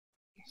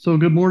So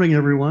good morning,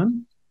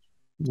 everyone.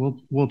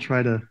 We'll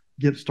try to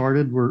get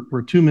started.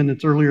 We're 2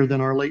 minutes earlier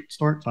than our late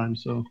start time,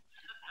 so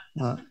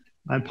uh,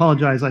 I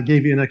apologize. I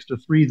gave you an extra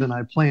three than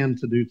I planned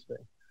to do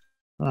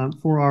today.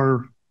 For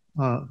our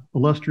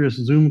illustrious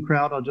Zoom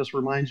crowd, I'll just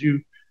remind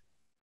you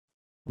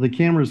the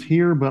camera's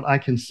here, but I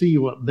can see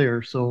you up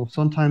there. So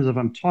sometimes if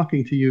I'm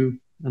talking to you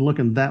and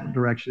looking that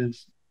direction,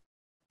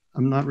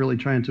 I'm not really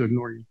trying to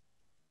ignore you.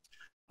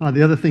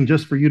 The other thing,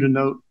 just for you to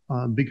note,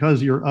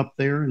 because you're up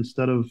there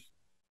instead of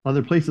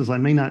other places, I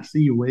may not see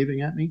you waving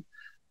at me,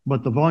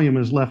 but the volume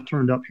is left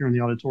turned up here in the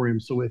auditorium.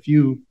 So if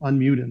you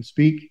unmute and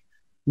speak,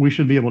 we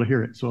should be able to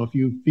hear it. So if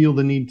you feel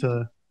the need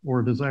to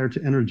or desire to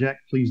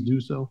interject, please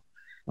do so,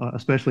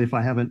 especially if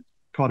I haven't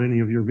caught any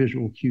of your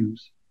visual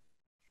cues.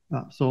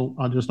 So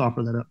I'll just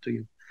offer that up to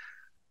you.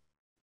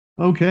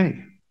 Okay,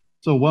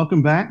 so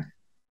welcome back.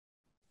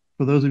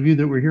 For those of you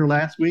that were here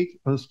last week,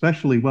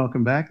 especially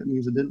welcome back. That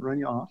means it didn't run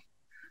you off.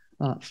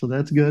 So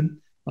that's good.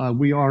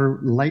 We are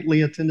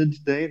lightly attended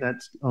today.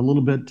 That's a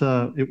little bit,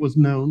 it was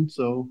known,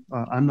 so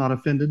I'm not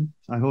offended.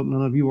 I hope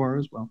none of you are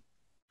as well.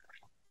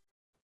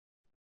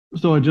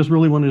 So I just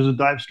really wanted to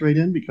dive straight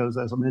in because,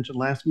 as I mentioned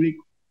last week,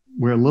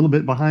 we're a little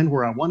bit behind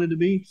where I wanted to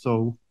be.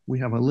 So we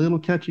have a little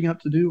catching up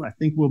to do. I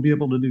think we'll be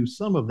able to do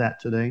some of that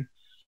today.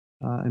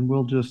 And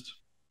we'll just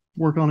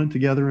work on it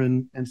together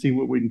and see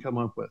what we can come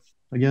up with.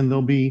 Again,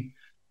 there'll be,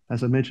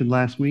 as I mentioned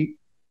last week,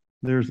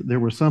 there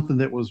was something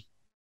that was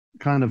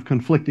kind of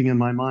conflicting in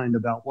my mind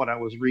about what I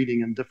was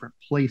reading in different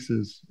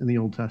places in the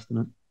Old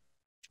Testament.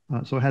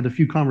 So I had a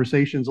few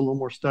conversations, a little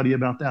more study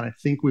about that. I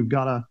think we've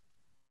got a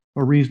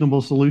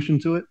reasonable solution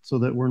to it so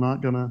that we're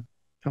not going to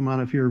come out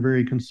of here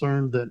very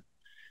concerned that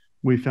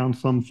we found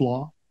some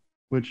flaw,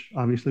 which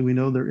obviously we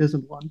know there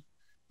isn't one.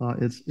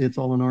 It's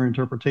all in our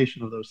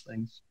interpretation of those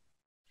things.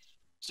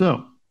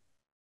 So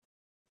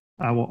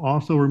I will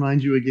also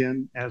remind you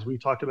again, as we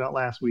talked about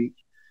last week,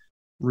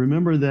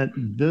 remember that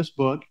this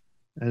book,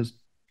 as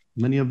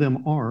many of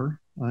them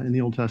are in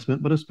the Old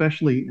Testament, but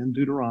especially in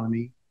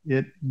Deuteronomy,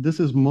 this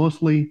is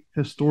mostly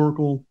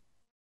historical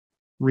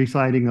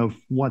reciting of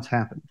what's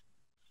happened.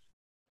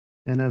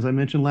 And as I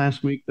mentioned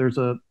last week, there's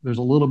a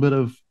little bit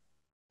of,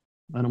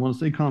 I don't want to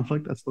say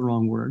conflict, that's the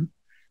wrong word,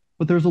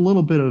 but there's a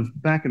little bit of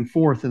back and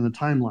forth in the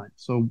timeline.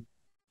 So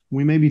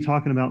we may be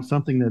talking about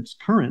something that's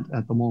current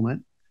at the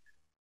moment,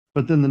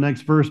 but then the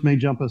next verse may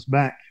jump us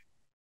back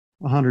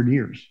 100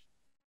 years.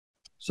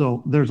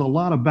 So there's a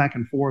lot of back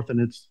and forth,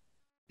 and it's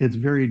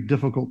very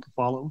difficult to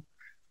follow.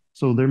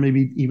 So there may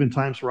be even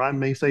times where I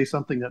may say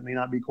something that may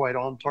not be quite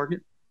on target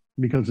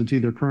because it's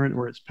either current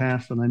or it's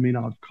past, and I may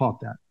not have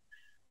caught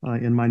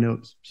that in my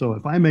notes. So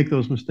if I make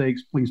those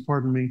mistakes, please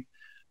pardon me.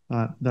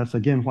 That's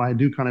again why I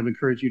do kind of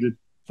encourage you to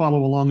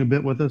follow along a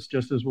bit with us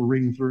just as we're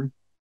reading through.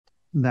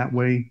 That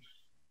way,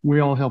 we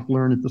all help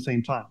learn at the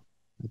same time.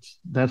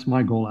 That's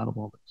my goal out of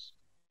all this.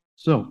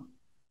 So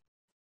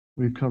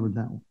we've covered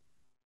that one.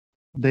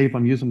 Dave,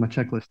 I'm using my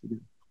checklist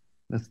again.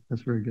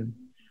 That's very good.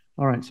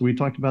 All right, so we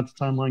talked about the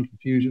timeline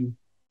confusion.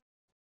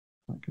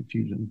 Not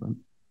confusion, but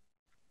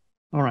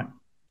all right.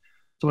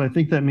 So I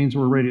think that means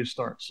we're ready to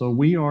start. So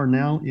we are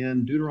now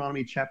in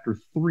Deuteronomy chapter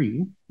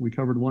 3. We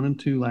covered 1 and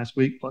 2 last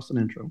week, plus an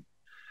intro.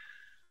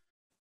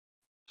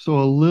 So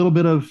a little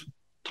bit of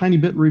tiny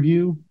bit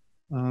review.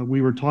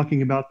 We were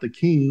talking about the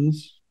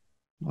kings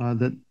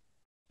that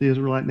the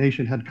Israelite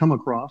nation had come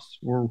across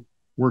or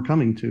were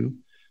coming to,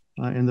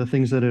 and the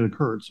things that had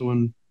occurred. So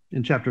in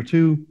chapter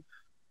 2,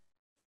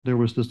 there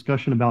was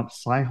discussion about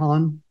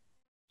Sihon.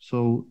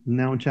 So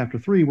now in chapter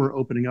 3, we're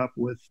opening up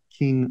with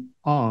King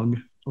Og,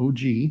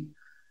 O-G,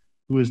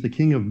 who is the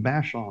king of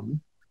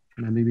Bashan.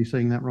 And I may be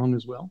saying that wrong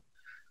as well.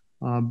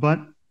 But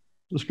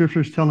the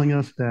scripture is telling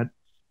us that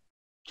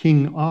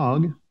King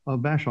Og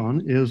of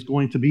Bashan is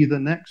going to be the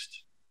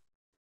next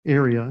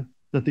area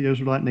that the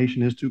Israelite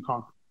nation is to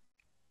conquer.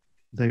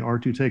 They are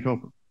to take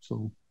over.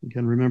 So you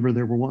can remember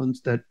there were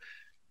ones that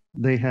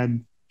they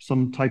had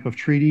some type of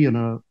treaty and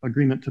an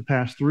agreement to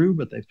pass through,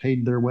 but they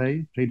paid their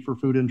way, paid for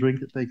food and drink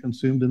that they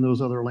consumed in those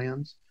other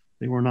lands.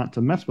 They were not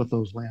to mess with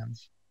those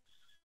lands.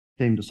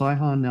 Came to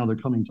Sihon, now they're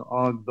coming to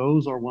Og.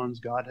 Those are ones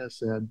God has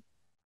said,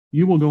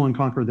 you will go and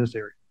conquer this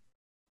area.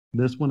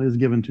 This one is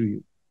given to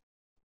you.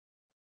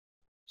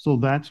 So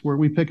that's where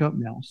we pick up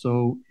now.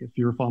 So if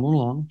you're following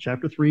along,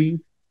 chapter 3,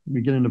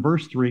 we get into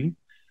verse 3,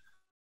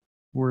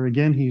 where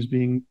again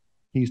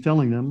he's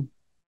telling them,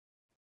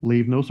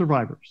 leave no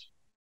survivors.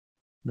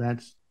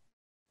 That's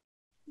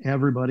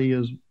everybody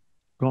is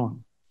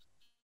gone,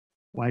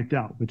 wiped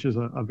out, which is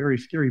a very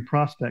scary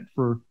prospect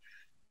for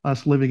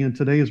us living in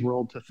today's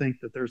world to think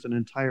that there's an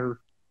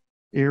entire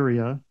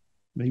area,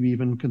 maybe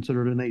even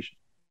considered a nation,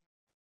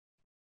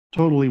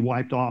 totally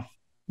wiped off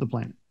the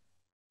planet.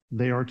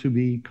 They are to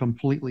be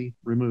completely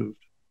removed.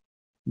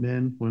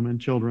 Men, women,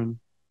 children,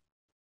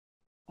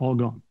 all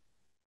gone.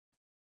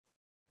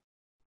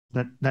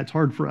 That's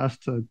hard for us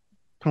to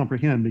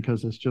comprehend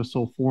because it's just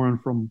so foreign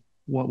from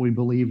what we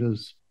believe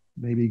is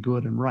maybe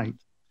good and right.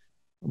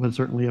 But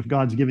certainly if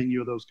God's giving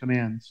you those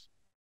commands,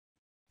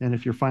 and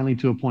if you're finally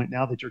to a point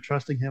now that you're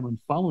trusting him and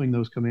following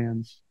those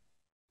commands,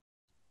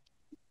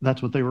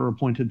 that's what they were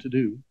appointed to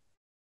do.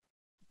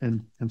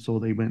 And so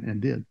they went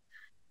and did.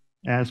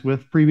 As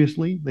with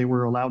previously, they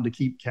were allowed to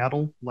keep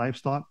cattle,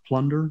 livestock,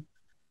 plunder.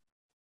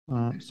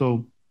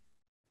 So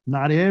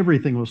not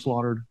everything was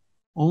slaughtered,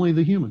 only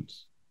the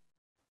humans.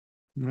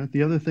 Right?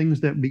 The other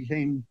things that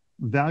became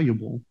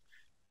valuable,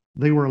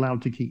 they were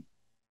allowed to keep.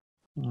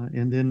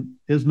 And then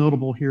is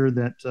notable here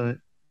that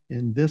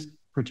in this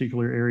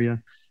particular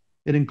area,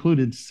 it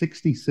included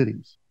 60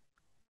 cities.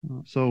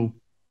 So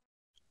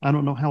I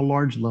don't know how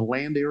large the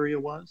land area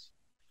was,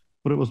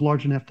 but it was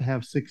large enough to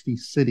have 60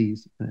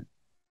 cities in it.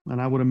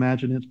 And I would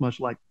imagine it's much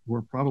like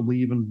we're probably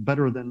even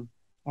better than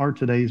our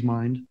today's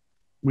mind.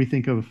 We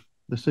think of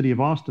the city of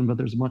Austin, but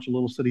there's a bunch of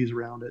little cities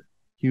around it.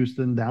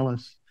 Houston,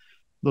 Dallas,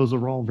 those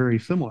are all very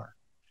similar.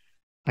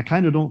 I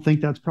kind of don't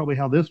think that's probably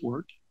how this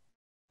worked.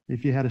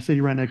 If you had a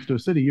city right next to a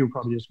city, you were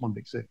probably just one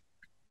big city.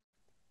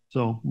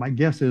 So my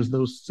guess is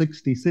those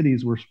 60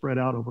 cities were spread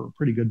out over a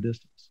pretty good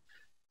distance.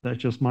 That's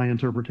just my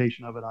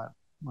interpretation of it. I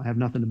have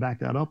nothing to back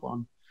that up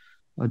on,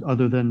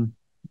 other than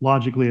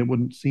logically, it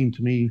wouldn't seem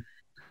to me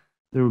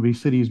there would be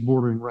cities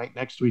bordering right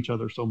next to each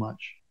other so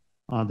much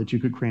that you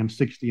could cram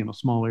 60 in a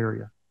small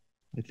area.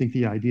 I think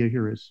the idea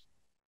here is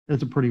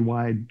it's a pretty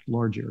wide,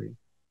 large area.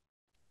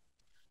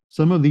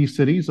 Some of these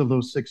cities of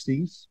those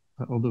 60,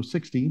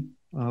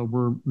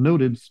 were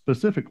noted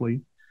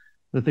specifically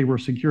that they were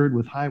secured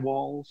with high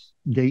walls,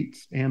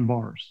 gates, and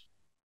bars.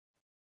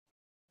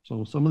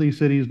 So some of these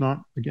cities,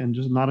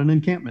 just not an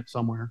encampment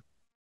somewhere.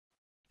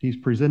 He's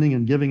presenting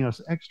and giving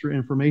us extra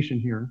information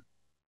here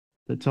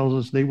that tells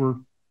us they were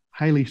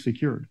highly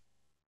secured.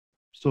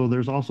 So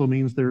there's also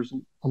means there's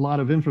a lot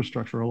of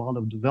infrastructure, a lot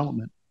of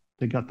development.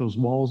 They got those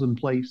walls in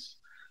place,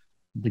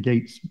 the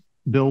gates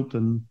built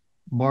and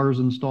bars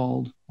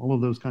installed, all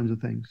of those kinds of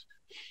things.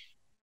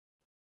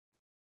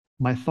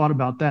 My thought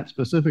about that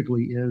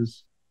specifically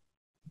is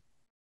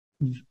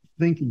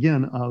think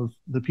again of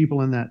the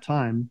people in that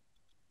time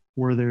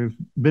where they've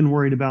been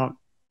worried about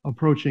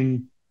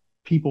approaching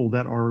people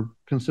that are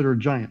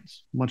considered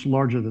giants, much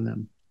larger than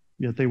them,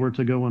 yet they were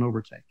to go and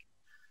overtake.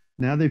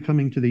 Now they're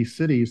coming to these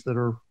cities that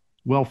are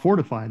well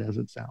fortified, as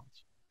it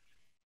sounds.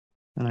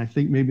 And I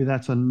think maybe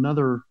that's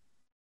another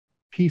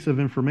piece of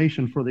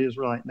information for the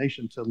Israelite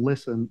nation to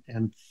listen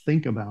and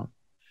think about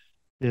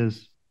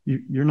is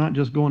you're not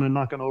just going and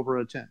knocking over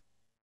a tent.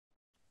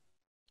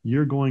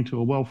 You're going to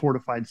a well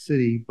fortified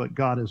city, but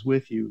God is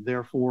with you.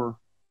 Therefore,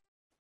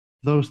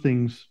 those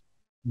things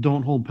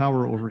don't hold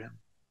power over him.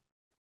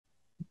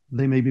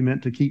 They may be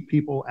meant to keep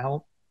people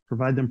out,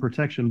 provide them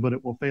protection, but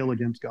it will fail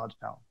against God's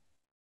power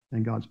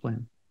and God's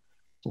plan.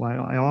 So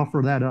I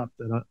offer that up,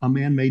 that a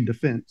man-made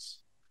defense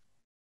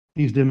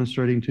he's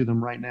demonstrating to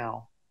them right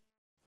now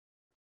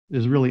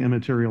is really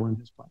immaterial in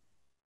his plan.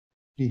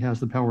 He has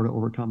the power to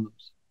overcome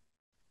those.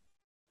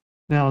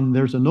 Now,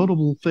 there's a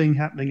notable thing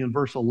happening in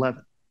verse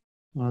 11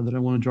 that I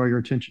want to draw your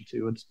attention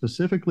to. It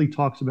specifically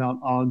talks about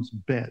Og's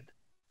bed.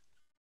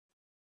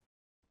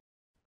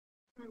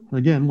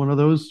 Again, one of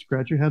those,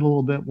 scratch your head a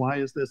little bit. Why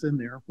is this in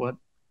there? What?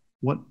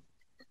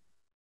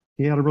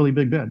 He had a really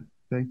big bed.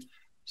 Okay.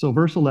 So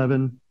verse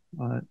 11,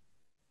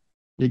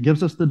 it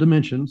gives us the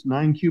dimensions,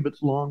 9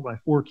 cubits long by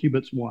 4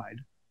 cubits wide.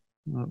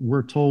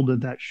 We're told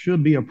that that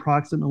should be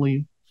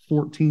approximately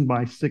 14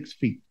 by 6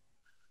 feet.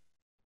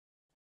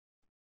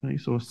 Okay,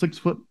 so 6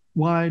 foot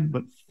wide,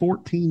 but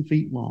 14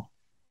 feet long.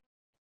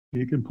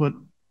 You can put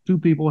 2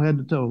 people head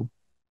to toe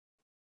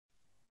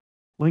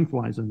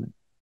lengthwise in it.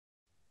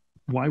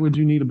 Why would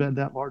you need a bed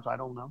that large? I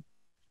don't know.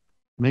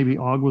 Maybe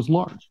Og was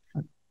large.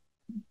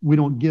 We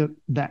don't get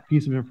that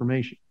piece of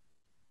information.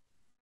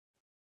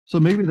 So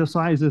maybe the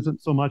size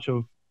isn't so much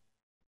of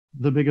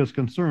the biggest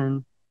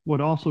concern. What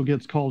also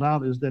gets called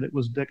out is that it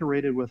was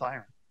decorated with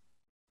iron.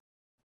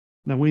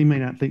 Now, we may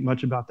not think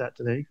much about that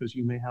today because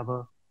you may have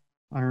a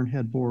iron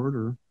headboard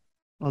or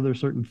other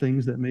certain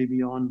things that may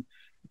be on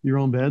your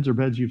own beds or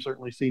beds you've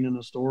certainly seen in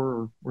a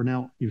store or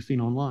now you've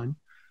seen online.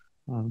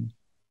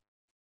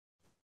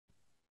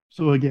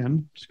 So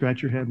again,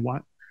 scratch your head.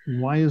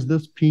 Why is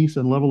this piece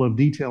and level of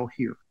detail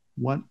here?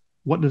 What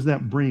does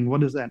that bring?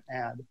 What does that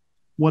add?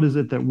 What is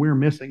it that we're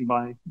missing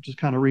by just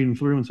kind of reading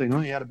through and saying, oh,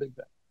 he had a big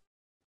bed?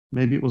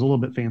 Maybe it was a little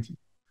bit fancy.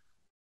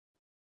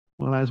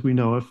 Well, as we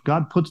know, if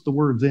God puts the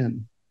words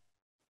in,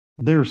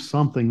 there's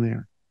something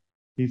there.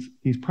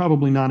 He's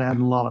probably not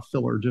adding a lot of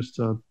filler just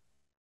to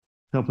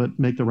help it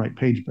make the right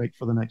page break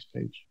for the next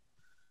page.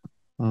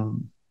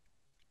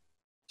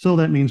 So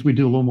that means we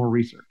do a little more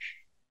research.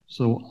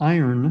 So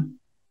iron,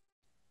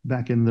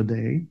 back in the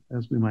day,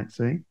 as we might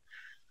say,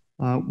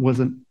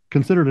 wasn't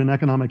considered an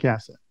economic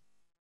asset.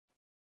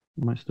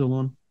 Am I still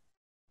on?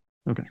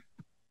 Okay.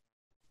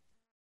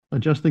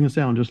 Adjusting the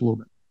sound just a little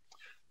bit.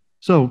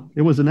 So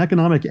it was an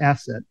economic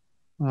asset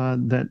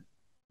that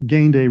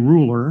gained a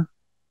ruler,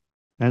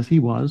 as he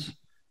was,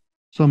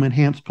 some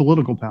enhanced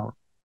political power.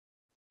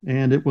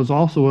 And it was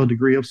also a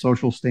degree of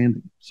social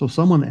standing. So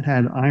someone that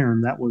had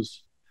iron, that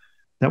was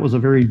a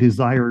very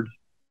desired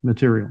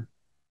material.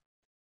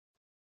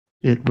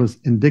 It was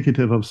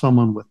indicative of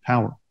someone with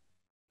power,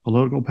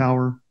 political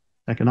power,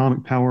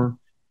 economic power,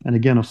 and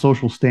again, a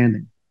social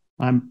standing.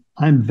 I'm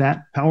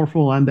that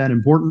powerful, I'm that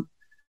important.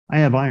 I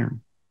have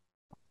iron.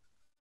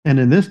 And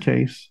in this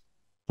case,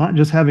 not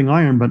just having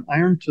iron, but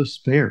iron to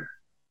spare,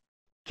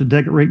 to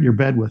decorate your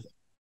bed with it.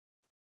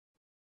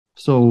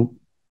 So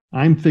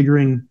I'm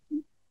figuring,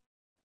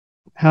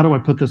 how do I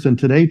put this in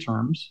today's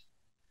terms?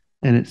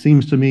 And it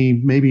seems to me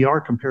maybe our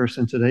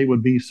comparison today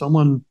would be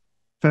someone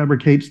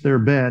fabricates their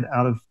bed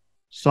out of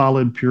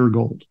solid, pure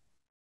gold.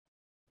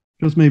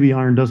 Because maybe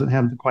iron doesn't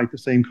have quite the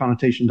same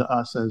connotation to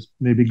us as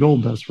maybe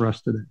gold does for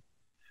us today.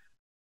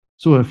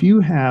 So if you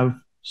have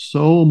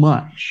so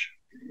much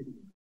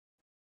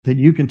that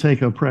you can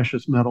take a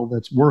precious metal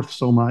that's worth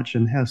so much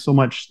and has so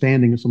much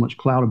standing and so much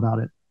clout about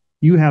it,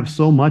 you have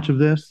so much of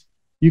this,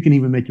 you can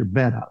even make your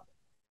bed out of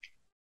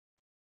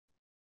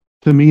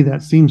it. To me,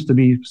 that seems to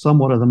be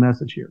somewhat of the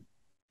message here.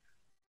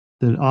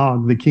 That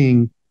Og, the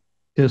king,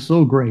 is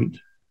so great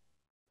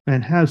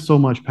and has so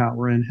much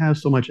power and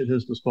has so much at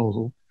his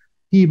disposal.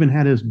 He even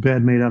had his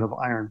bed made out of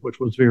iron, which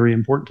was very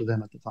important to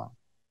them at the time.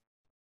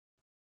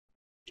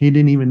 He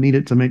didn't even need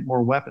it to make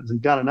more weapons. He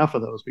got enough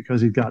of those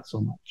because he's got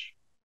so much.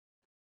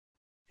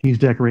 He's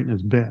decorating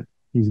his bed.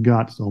 He's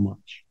got so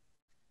much.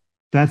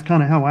 That's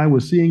kind of how I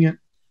was seeing it.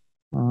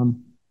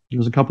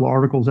 There's a couple of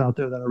articles out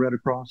there that I read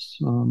across.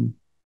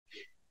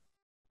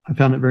 I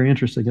found it very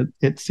interesting.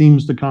 It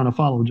seems to kind of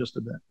follow just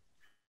a bit.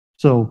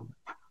 So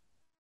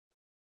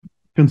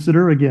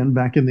consider again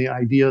back in the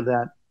idea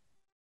that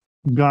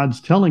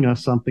God's telling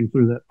us something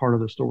through that part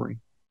of the story.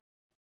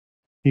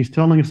 He's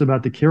telling us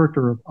about the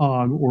character of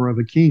Og, or of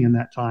a king in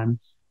that time,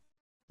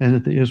 and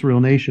that the Israel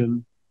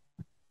nation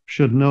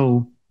should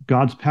know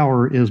God's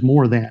power is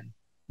more than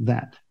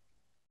that.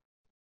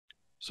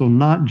 So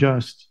not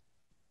just,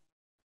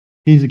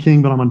 he's a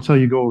king, but I'm going to tell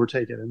you go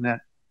overtake it, and that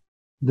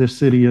this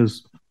city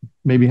is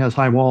maybe has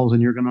high walls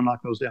and you're going to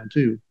knock those down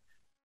too.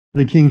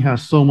 The king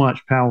has so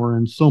much power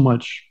and so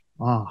much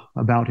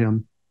about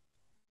him.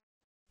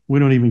 We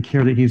don't even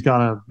care that he's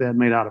got a bed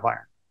made out of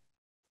iron.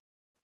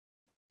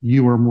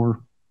 You are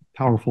more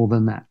powerful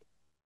than that.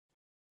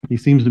 He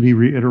seems to be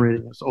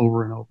reiterating this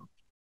over and over.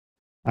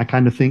 I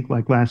kind of think,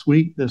 like last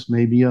week, this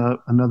may be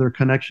another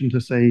connection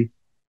to say,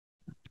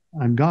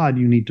 I'm God,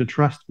 you need to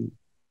trust me.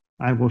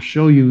 I will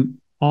show you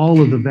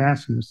all of the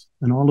vastness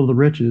and all of the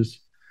riches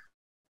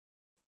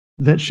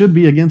that should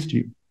be against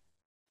you.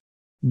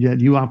 Yet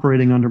you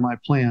operating under my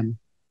plan,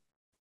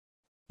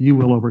 you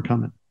will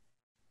overcome it.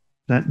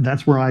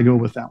 That's where I go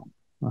with that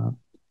one.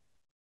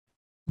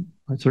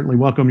 I certainly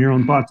welcome your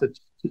own thoughts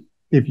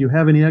if you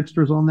have any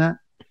extras on that.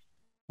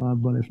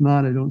 But if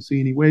not, I don't see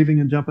any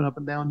waving and jumping up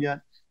and down yet.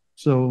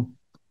 So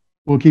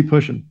we'll keep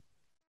pushing.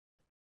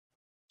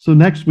 So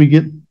next we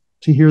get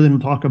to hear them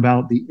talk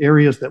about the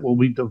areas that will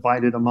be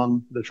divided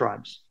among the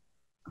tribes.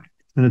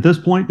 And at this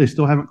point, they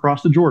still haven't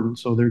crossed the Jordan.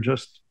 So they're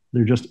just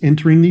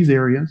entering these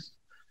areas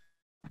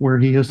where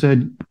he has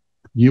said,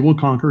 you will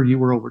conquer, you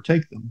will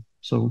overtake them.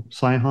 So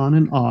Sihon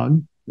and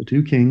Og, the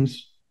two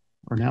kings,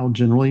 are now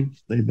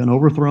they've been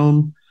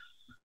overthrown.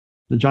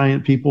 The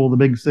giant people, the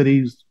big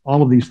cities,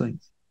 all of these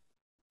things.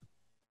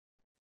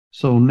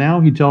 So now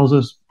he tells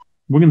us,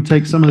 we're going to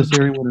take some of this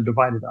area and we're going to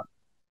divide it up.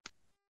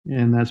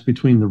 And that's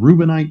between the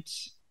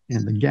Reubenites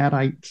and the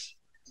Gadites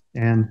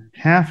and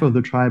half of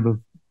the tribe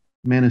of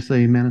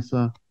Manasseh.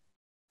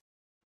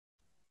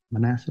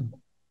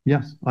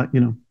 Yes,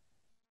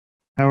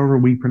 however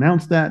we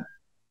pronounce that,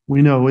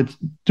 we know it's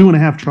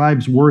 2.5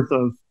 tribes worth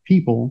of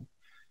people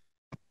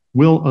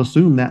will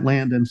assume that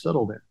land and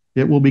settle there.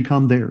 It will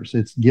become theirs.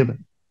 It's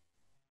given.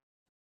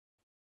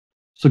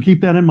 So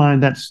keep that in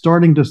mind. That's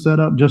starting to set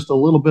up just a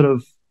little bit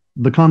of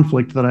the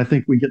conflict that I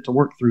think we get to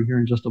work through here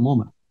in just a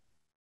moment.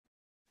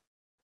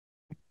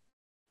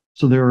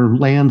 So there are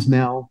lands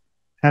now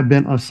have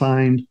been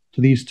assigned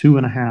to these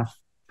 2.5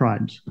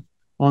 tribes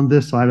on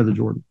this side of the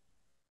Jordan.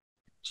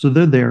 So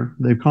they're there.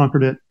 They've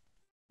conquered it.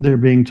 They're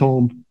being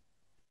told,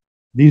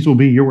 these will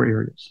be your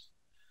areas.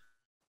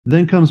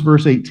 Then comes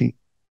verse 18.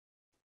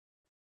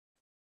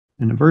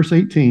 And in verse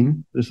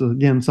 18, this is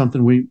again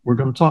something we're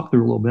going to talk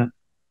through a little bit.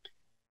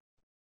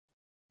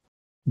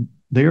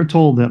 They are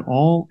told that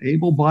all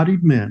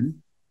able-bodied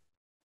men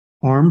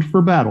armed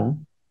for battle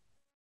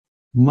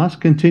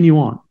must continue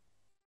on.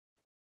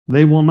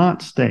 They will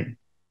not stay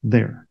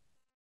there.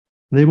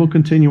 They will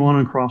continue on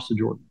and cross the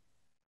Jordan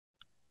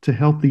to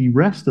help the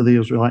rest of the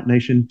Israelite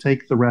nation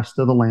take the rest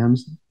of the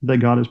lands that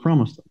God has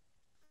promised them.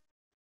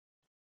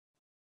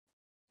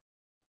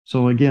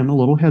 So again, a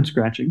little head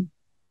scratching.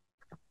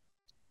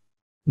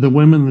 The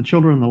women, the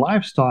children, the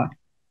livestock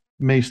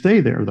may stay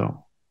there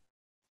though.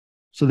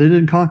 So they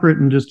didn't conquer it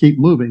and just keep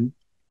moving.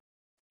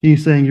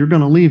 He's saying you're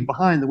going to leave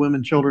behind the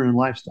women, children, and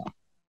livestock.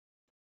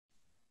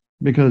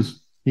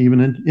 Because he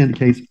even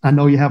indicates, I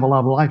know you have a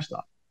lot of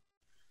livestock.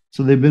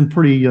 So they've been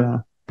pretty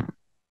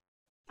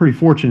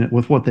fortunate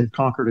with what they've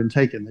conquered and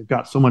taken. They've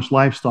got so much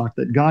livestock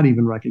that God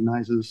even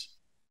recognizes,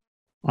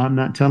 I'm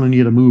not telling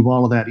you to move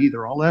all of that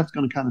either. All that's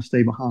going to kind of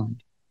stay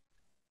behind.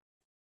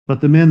 But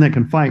the men that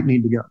can fight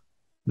need to go.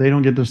 They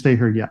don't get to stay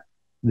here yet.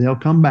 They'll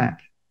come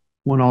back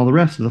when all the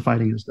rest of the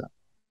fighting is done.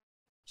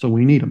 So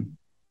we need them.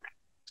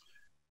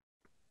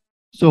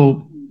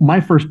 So my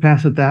first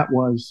pass at that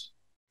was,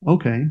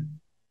 okay,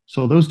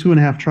 so those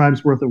 2.5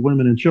 tribes worth of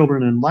women and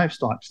children and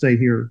livestock stay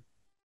here,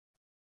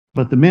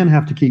 but the men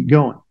have to keep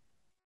going.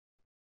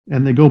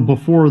 And they go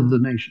before the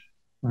nation,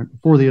 right?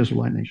 Before the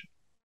Israelite nation.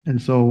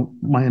 And so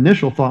my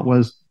initial thought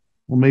was,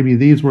 well, maybe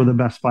these were the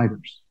best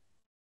fighters.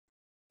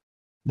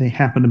 They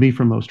happen to be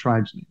from those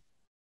tribes.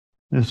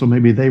 And so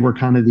maybe they were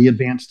kind of the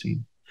advanced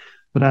team.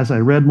 But as I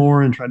read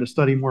more and tried to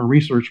study more and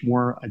research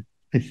more,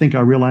 I think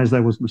I realized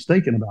I was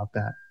mistaken about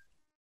that.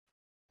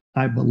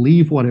 I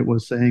believe what it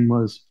was saying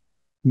was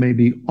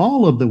maybe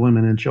all of the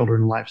women and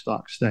children and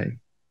livestock stay,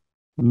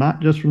 not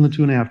just from the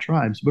 2.5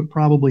 tribes, but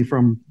probably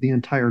from the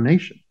entire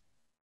nation.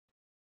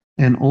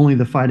 And only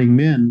the fighting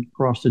men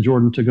cross the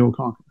Jordan to go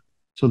conquer,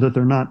 so that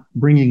they're not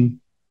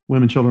bringing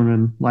women, children,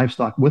 and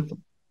livestock with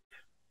them.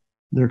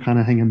 They're kind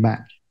of hanging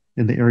back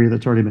in the area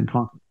that's already been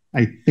conquered.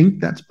 I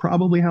think that's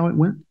probably how it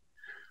went,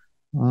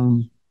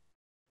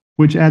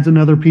 which adds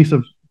another piece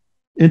of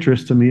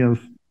interest to me of,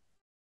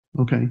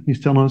 okay,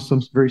 he's telling us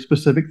some very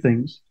specific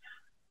things.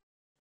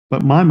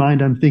 But in my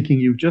mind, I'm thinking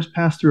you've just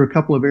passed through a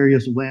couple of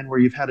areas of land where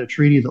you've had a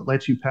treaty that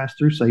lets you pass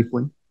through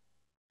safely,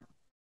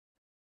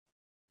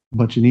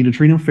 but you need to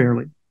treat them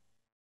fairly.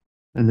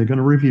 And they're going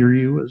to revere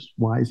you as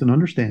wise and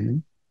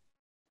understanding.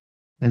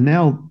 And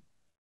now,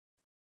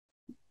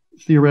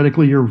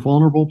 theoretically, your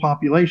vulnerable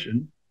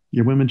population,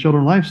 your women,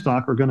 children,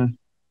 livestock are going to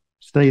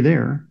stay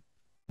there.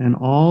 And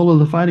all of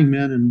the fighting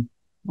men and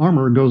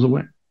armor goes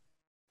away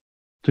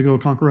to go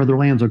conquer other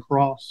lands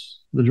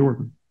across the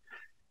Jordan,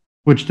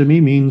 which to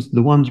me means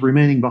the ones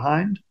remaining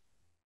behind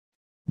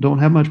don't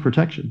have much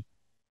protection.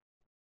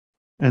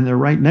 And they're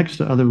right next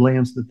to other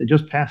lands that they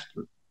just passed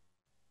through,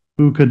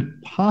 who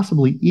could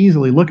possibly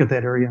easily look at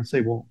that area and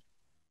say, well,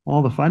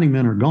 all the fighting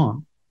men are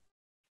gone.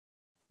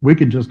 We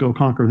could just go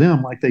conquer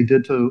them like they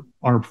did to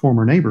our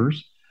former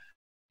neighbors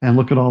and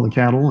look at all the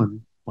cattle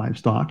and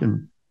livestock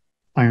and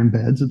iron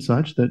beds and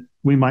such that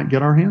we might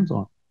get our hands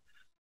on.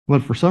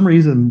 But for some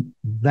reason,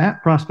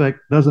 that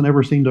prospect doesn't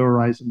ever seem to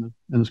arise in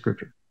the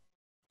scripture.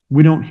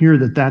 We don't hear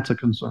that that's a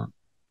concern.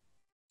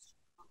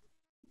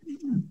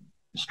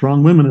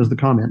 Strong women is the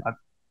comment.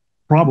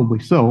 Probably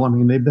so. I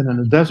mean, they've been in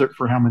the desert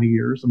for how many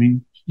years? I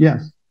mean,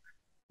 yes,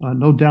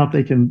 no doubt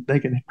they can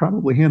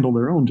probably handle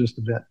their own just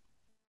a bit.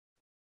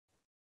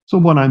 So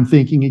what I'm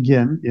thinking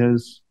again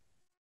is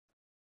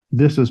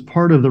this is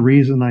part of the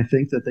reason I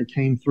think that they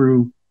came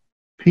through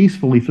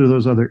peacefully through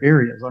those other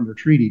areas under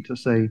treaty to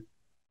say,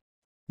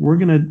 we're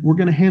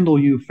gonna handle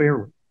you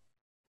fairly.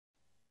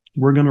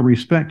 We're going to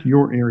respect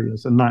your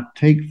areas and not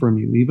take from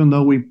you, even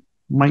though we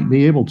might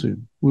be able to.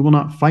 We will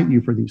not fight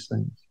you for these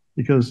things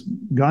because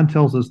God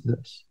tells us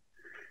this.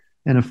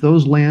 And if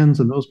those lands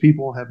and those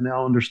people have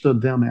now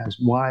understood them as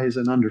wise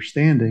and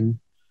understanding,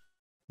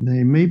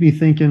 they may be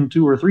thinking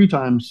 2 or 3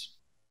 times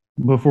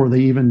before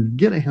they even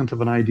get a hint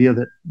of an idea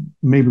that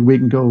maybe we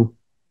can go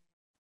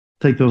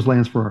take those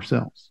lands for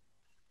ourselves,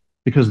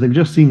 because they've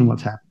just seen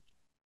what's happened.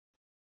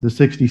 The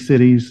 60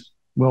 cities,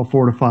 well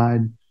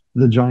fortified,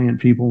 the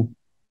giant people,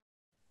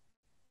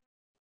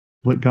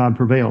 but God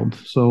prevailed.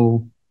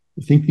 So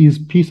I think these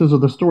pieces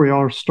of the story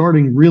are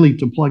starting really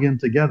to plug in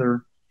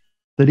together,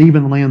 that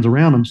even the lands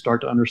around them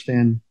start to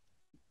understand,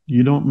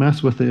 you don't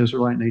mess with the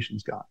Israelite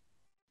nation's God.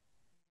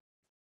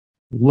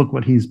 Look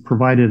what he's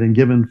provided and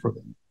given for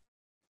them,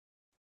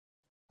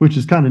 which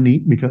is kind of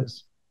neat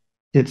because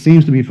it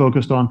seems to be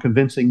focused on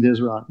convincing the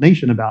Israelite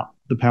nation about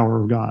the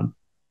power of God.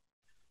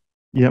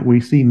 Yet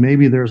we see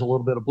maybe there's a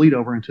little bit of bleed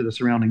over into the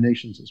surrounding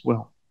nations as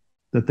well,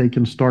 that they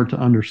can start to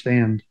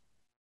understand,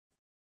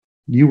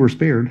 you were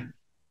spared.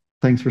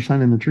 Thanks for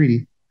signing the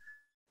treaty.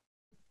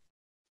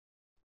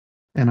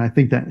 And I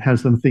think that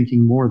has them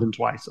thinking more than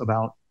twice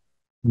about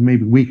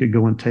maybe we could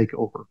go and take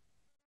over,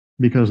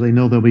 because they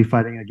know they'll be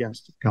fighting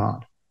against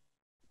God.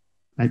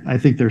 I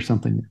think there's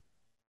something there.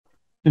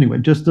 Anyway,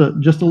 just a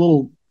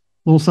little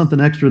something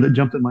extra that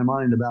jumped in my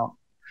mind about,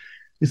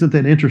 isn't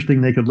that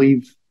interesting they could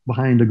leave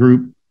behind a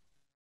group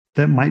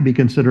that might be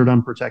considered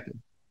unprotected?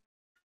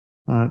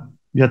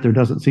 Yet there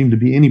doesn't seem to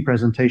be any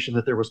presentation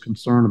that there was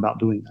concern about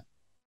doing that.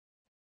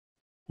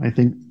 I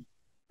think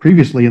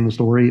previously in the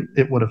story,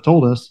 it would have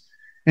told us,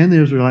 and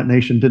the Israelite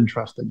nation didn't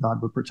trust that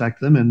God would protect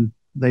them, and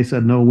they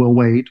said, no, we'll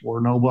wait, or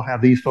no, we'll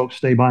have these folks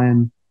stay by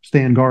and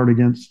stand guard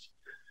against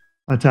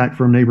attack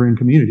from neighboring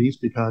communities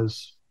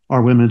because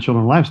our women,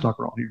 children, and livestock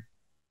are all here.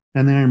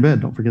 And the iron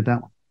bed, don't forget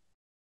that one.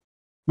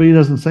 But he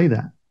doesn't say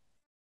that.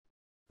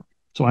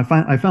 So I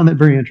found that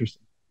very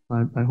interesting.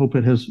 I hope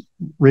it has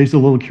raised a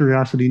little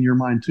curiosity in your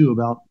mind too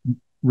about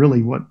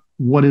really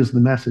what is the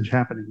message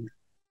happening here?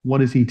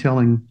 What is he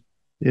telling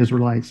the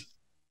Israelites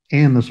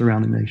and the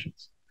surrounding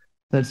nations?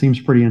 That seems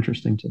pretty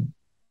interesting to me.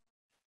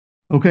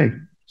 Okay,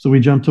 so we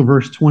jump to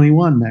verse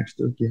 21 next,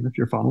 again, if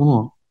you're following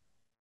along.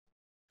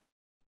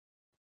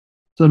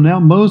 So now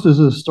Moses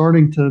is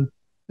starting to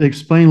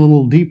explain a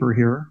little deeper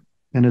here.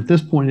 And at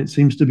this point, it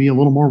seems to be a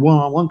little more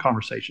one-on-one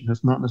conversation.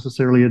 It's not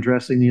necessarily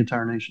addressing the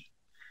entire nation.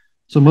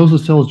 So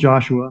Moses tells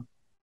Joshua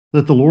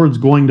that the Lord's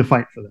going to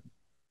fight for them.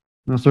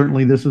 Now,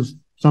 certainly, this is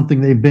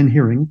something they've been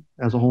hearing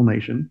as a whole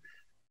nation.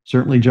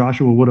 Certainly,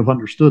 Joshua would have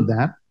understood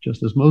that,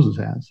 just as Moses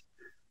has.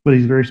 But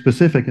he's very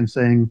specific in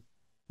saying,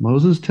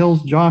 Moses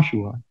tells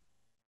Joshua,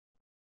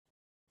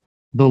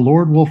 the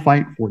Lord will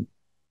fight for you.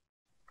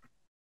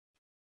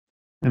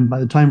 And by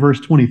the time verse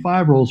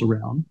 25 rolls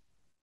around,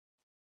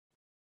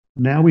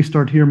 now we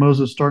start to hear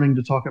Moses starting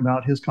to talk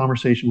about his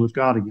conversation with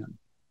God again.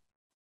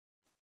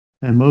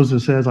 And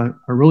Moses says, I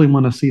really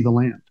want to see the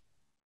land.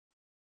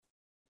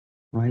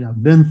 Right?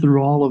 I've been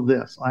through all of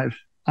this.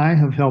 I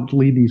have helped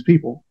lead these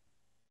people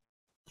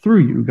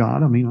through you,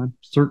 God. I mean, I'm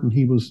certain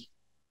he was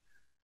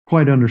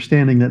quite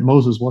understanding that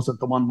Moses wasn't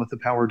the one with the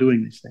power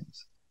doing these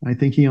things. I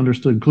think he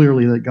understood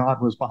clearly that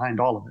God was behind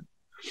all of it.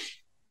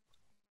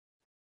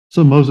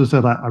 So Moses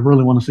said, I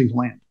really want to see the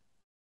land.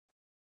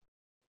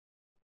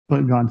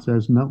 But God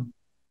says no.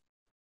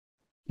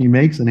 He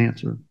makes an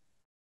answer.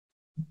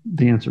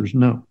 The answer is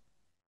no.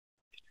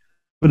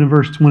 But in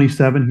verse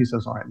 27, he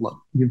says, all right, look,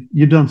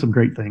 you've done some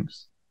great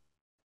things.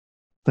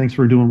 Thanks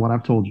for doing what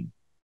I've told you.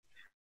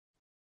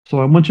 So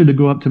I want you to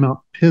go up to Mount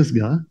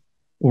Pisgah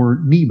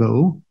or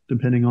Nebo,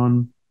 depending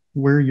on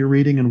where you're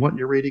reading and what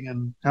you're reading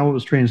and how it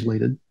was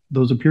translated.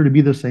 Those appear to be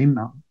the same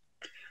mountain.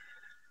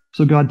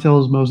 So God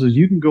tells Moses,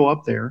 you can go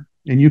up there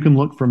and you can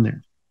look from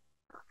there,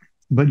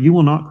 but you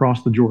will not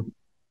cross the Jordan.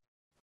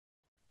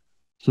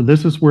 So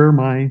this is where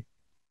my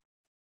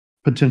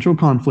potential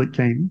conflict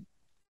came,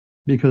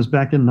 because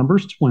back in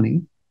Numbers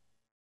 20,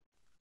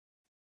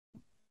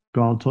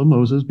 God told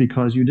Moses,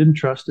 because you didn't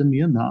trust in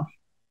me enough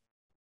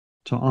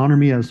to honor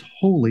me as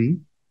holy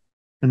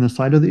in the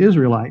sight of the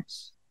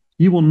Israelites,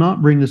 you will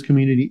not bring this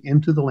community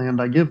into the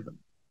land I give them.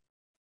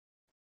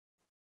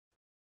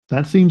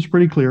 That seems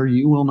pretty clear.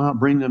 You will not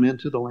bring them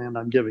into the land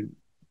I'm giving them.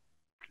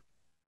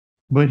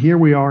 But here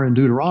we are in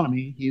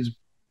Deuteronomy. He's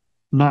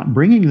not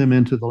bringing them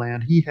into the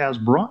land. He has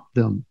brought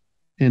them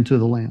into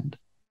the land.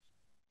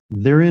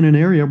 They're in an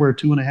area where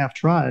 2.5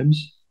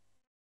 tribes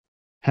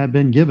have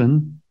been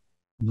given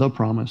the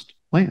promised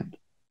land.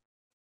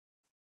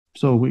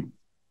 So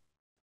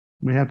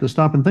we have to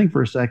stop and think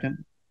for a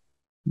second.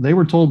 They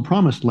were told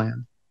promised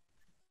land,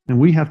 and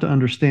we have to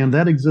understand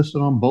that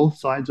existed on both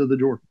sides of the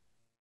Jordan.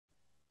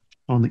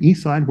 On the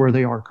east side, where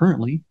they are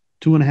currently,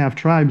 2.5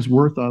 tribes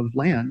worth of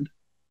land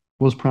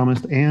was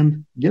promised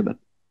and given.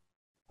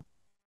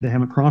 They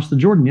haven't crossed the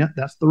Jordan yet.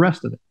 That's the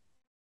rest of it.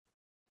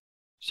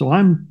 So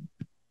I'm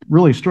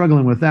really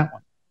struggling with that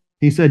one.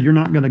 He said, you're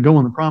not going to go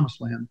in the promised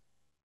land,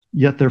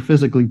 yet they're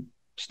physically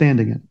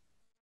standing in it.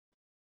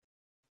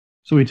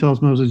 So he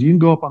tells Moses, you can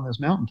go up on this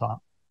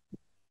mountaintop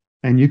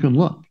and you can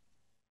look.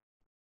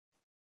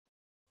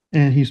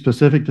 And he's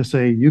specific to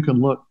say, you can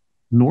look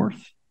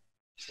north,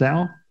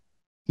 south,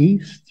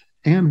 east,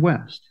 and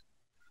west.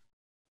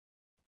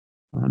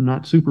 I'm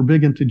not super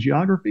big into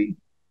geography,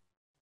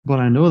 but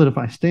I know that if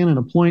I stand at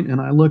a point and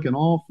I look in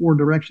all 4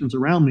 directions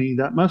around me,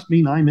 that must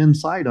mean I'm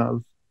inside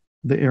of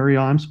the area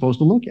I'm supposed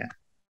to look at.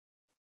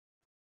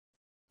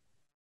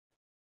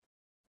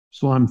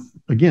 So I'm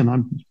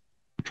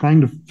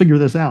trying to figure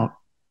this out.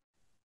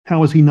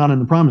 How is he not in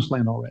the promised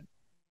land already?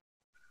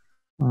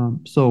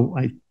 So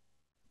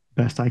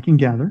best I can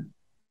gather,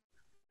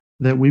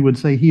 that we would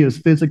say he is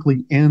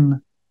physically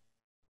in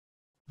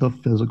the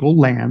physical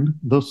land,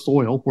 the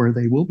soil where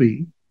they will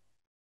be,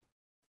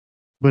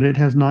 but it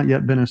has not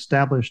yet been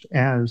established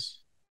as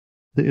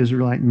the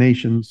Israelite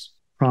nation's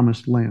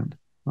promised land.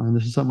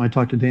 This is something I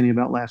talked to Danny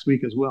about last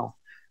week as well.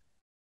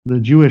 The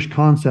Jewish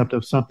concept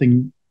of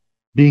something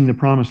being the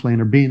promised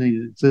land or being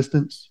in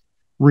existence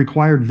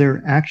required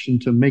their action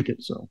to make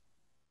it so.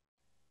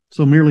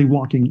 So merely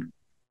walking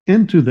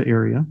into the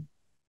area,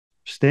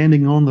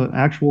 standing on the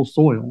actual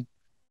soil,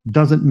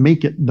 doesn't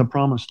make it the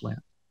promised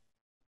land.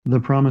 The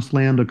promised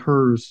land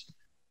occurs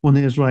when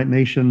the Israelite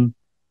nation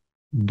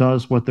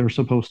does what they're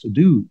supposed to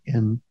do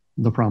in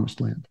the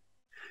promised land.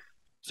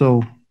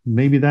 So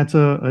maybe that's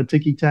a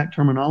ticky-tack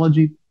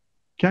terminology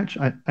catch.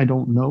 I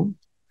don't know.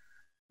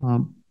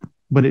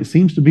 But it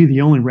seems to be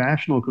the only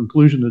rational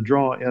conclusion to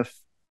draw if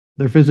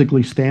they're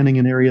physically standing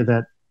in an area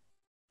that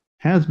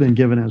has been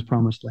given as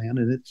promised land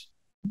and it's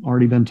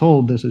already been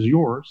told this is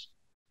yours,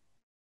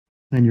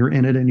 and you're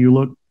in it and you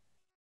look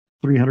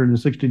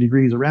 360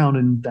 degrees around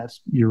and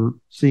you're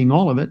seeing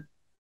all of it.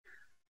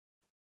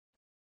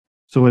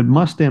 So it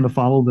must stand to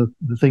follow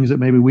the things that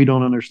maybe we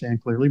don't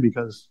understand clearly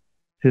because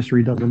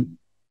history doesn't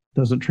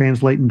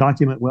translate and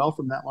document well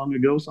from that long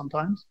ago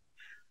sometimes,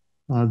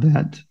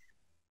 that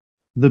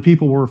the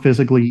people were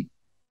physically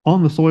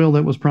on the soil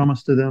that was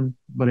promised to them,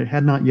 but it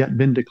had not yet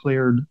been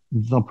declared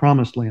the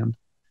promised land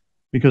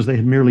because they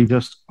had merely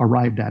just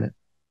arrived at it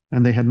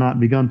and they had not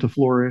begun to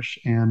flourish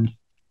and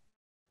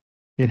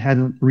it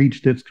hadn't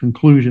reached its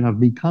conclusion of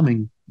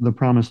becoming the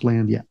promised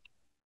land yet.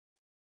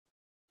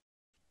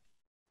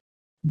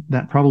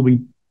 That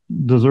probably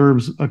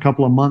deserves a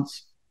couple of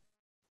months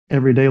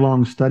every day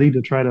long study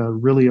to try to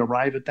really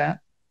arrive at that.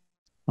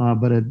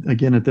 But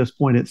again, at this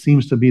point, it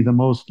seems to be the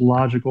most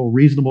logical,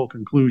 reasonable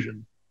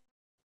conclusion.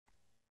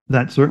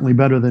 That's certainly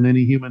better than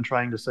any human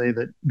trying to say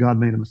that God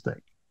made a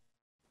mistake.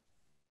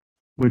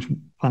 which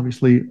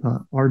obviously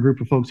our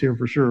group of folks here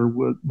for sure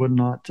would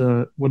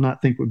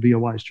not think would be a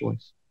wise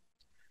choice.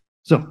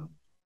 So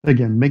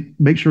again,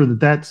 make sure that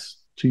that's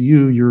to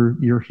you.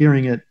 You're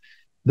hearing it.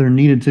 There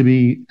needed to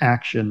be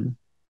action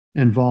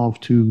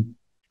involved to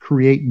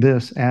create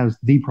this as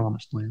the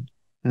promised land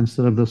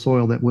instead of the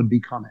soil that would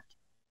become it,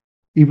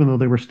 even though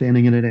they were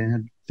standing in it and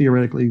had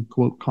theoretically,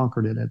 quote,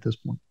 conquered it at this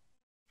point.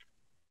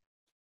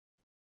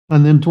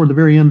 And then toward the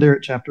very end there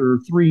at chapter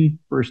 3,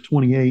 verse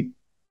 28,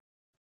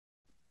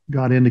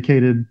 God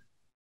indicated,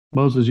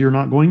 Moses, you're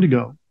not going to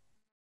go.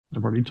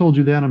 I've already told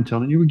you that. I'm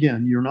telling you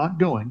again, you're not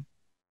going.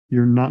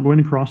 You're not going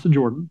to cross the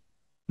Jordan.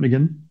 And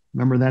again,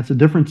 remember that's a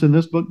difference in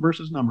this book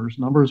versus Numbers.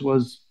 Numbers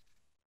was,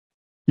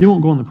 you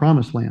won't go in the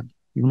promised land.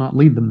 You will not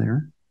lead them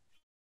there.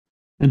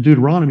 In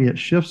Deuteronomy, it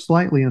shifts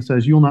slightly and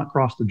says, you'll not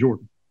cross the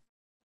Jordan.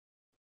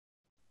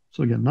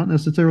 So again, not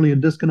necessarily a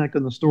disconnect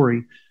in the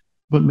story,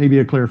 but maybe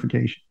a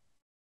clarification.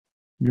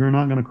 You're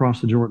not going to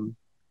cross the Jordan,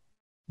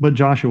 but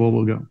Joshua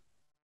will go.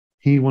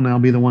 He will now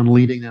be the one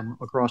leading them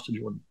across the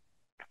Jordan.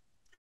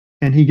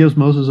 And he gives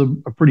Moses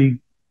a pretty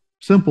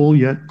simple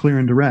yet clear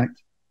and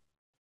direct.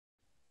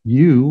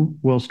 You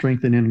will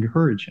strengthen and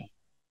encourage him.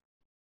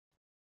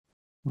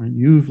 Right?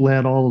 You've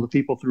led all of the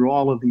people through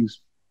all of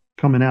these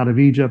coming out of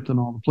Egypt and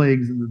all the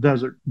plagues in the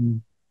desert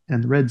and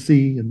the Red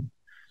Sea, and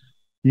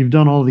you've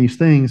done all these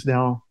things.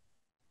 Now,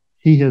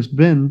 he has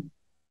been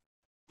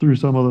through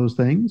some of those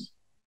things.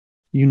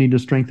 You need to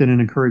strengthen and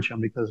encourage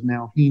him because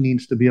now he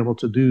needs to be able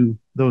to do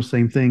those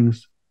same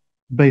things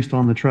based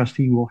on the trust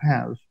he will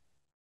have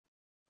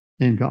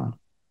in God.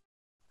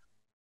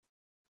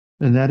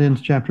 And that ends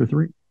chapter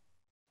 3.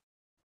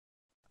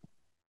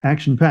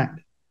 Action-packed.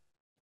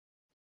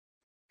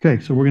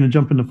 Okay, so we're going to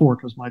jump into 4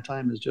 because my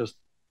time is just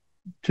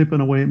tipping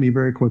away at me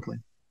very quickly.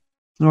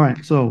 All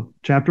right, so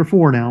chapter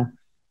 4 now.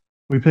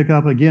 We pick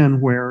up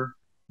again where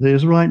the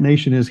Israelite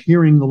nation is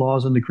hearing the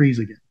laws and decrees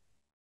again.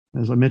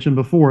 As I mentioned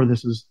before,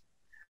 this is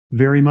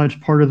very much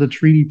part of the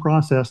treaty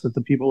process that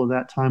the people of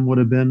that time would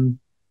have been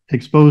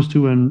exposed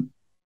to and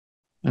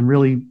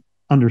really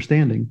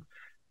understanding.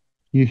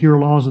 You hear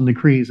laws and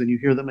decrees, and you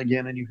hear them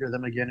again, and you hear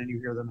them again, and you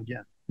hear them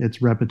again.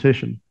 It's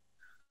repetition,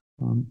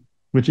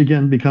 which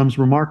again becomes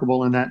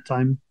remarkable in that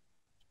time.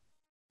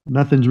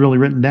 Nothing's really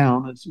written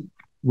down.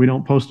 We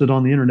don't post it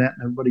on the internet,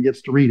 and everybody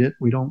gets to read it.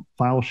 We don't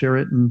file share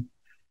it and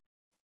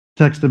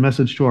text a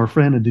message to our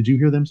friend, and did you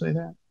hear them say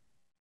that?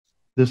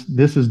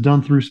 This is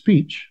done through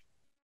speech,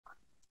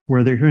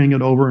 where they're hearing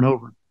it over and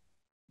over.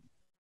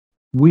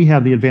 We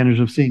have the advantage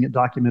of seeing it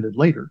documented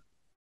later.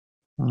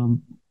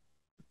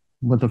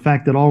 But the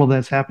fact that all of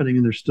that's happening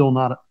and there's still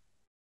not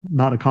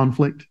a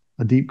conflict,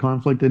 a deep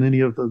conflict in any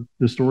of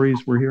the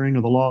stories we're hearing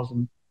or the laws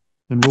and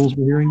rules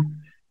we're hearing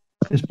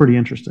is pretty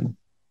interesting.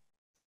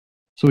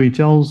 So he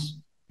tells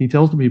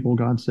the people,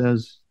 God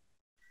says,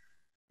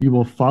 you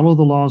will follow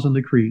the laws and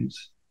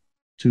decrees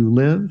to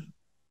live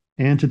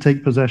and to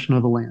take possession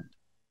of the land.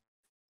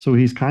 So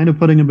he's kind of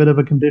putting a bit of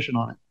a condition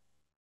on it.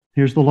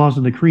 Here's the laws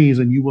and decrees,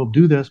 and you will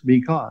do this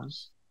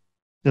because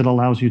it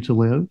allows you to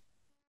live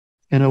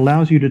and it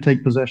allows you to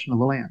take possession of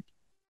the land,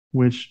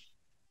 which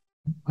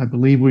I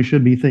believe we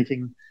should be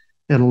thinking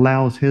it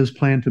allows his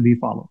plan to be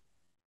followed.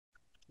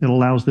 It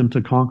allows them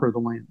to conquer the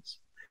lands.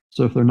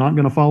 So if they're not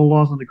going to follow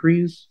laws and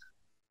decrees,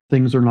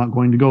 things are not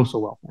going to go so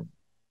well for them.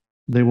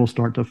 They will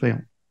start to fail.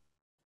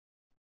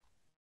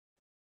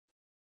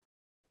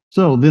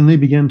 So then they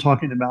begin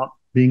talking about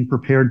being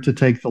prepared to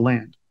take the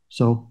land.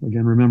 So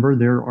again, remember,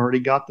 they're already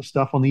got the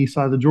stuff on the east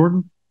side of the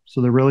Jordan.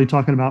 So they're really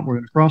talking about we're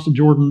going to cross the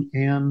Jordan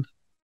and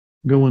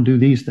go and do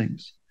these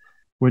things,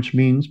 which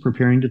means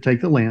preparing to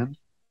take the land.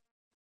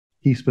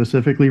 He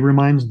specifically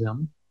reminds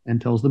them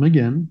and tells them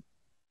again,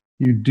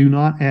 you do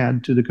not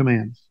add to the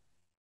commands.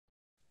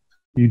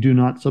 You do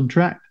not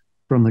subtract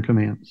from the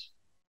commands.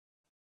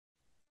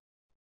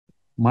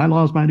 My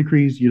laws, my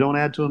decrees, you don't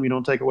add to them, you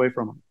don't take away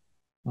from them.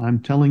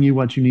 I'm telling you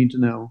what you need to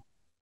know.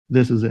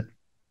 This is it.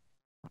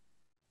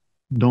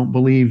 Don't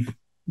believe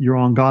you're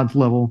on God's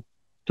level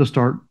to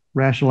start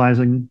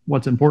rationalizing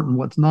what's important,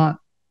 what's not,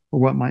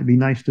 or what might be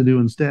nice to do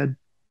instead.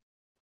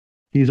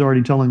 He's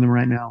already telling them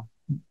right now,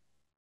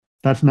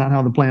 that's not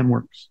how the plan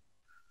works.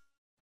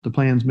 The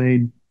plan's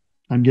made.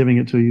 I'm giving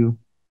it to you.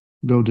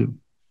 Go do.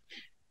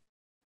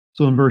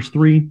 So in verse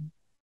 3,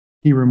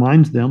 he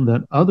reminds them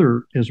that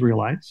other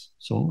Israelites,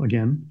 so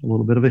again, a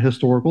little bit of a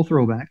historical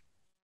throwback,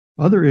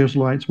 other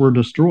Israelites were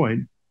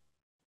destroyed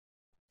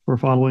for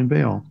following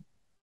Baal.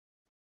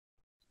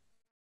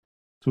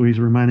 So he's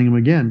reminding them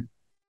again,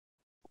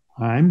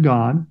 I'm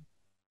God,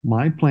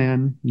 my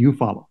plan you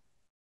follow.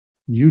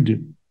 You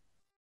do.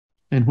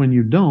 And when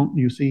you don't,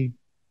 you see,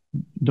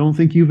 don't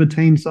think you've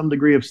attained some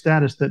degree of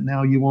status that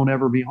now you won't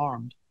ever be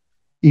harmed,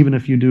 even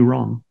if you do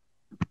wrong.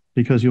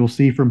 Because you'll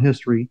see from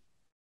history,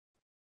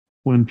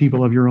 when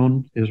people of your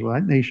own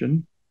Israelite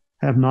nation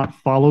have not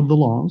followed the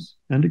laws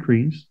and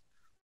decrees,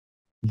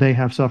 they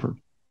have suffered.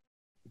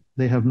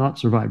 They have not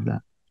survived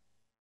that.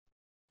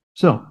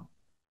 So,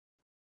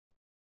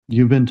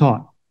 you've been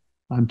taught.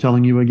 I'm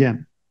telling you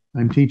again.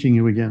 I'm teaching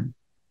you again.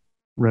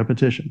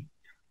 Repetition.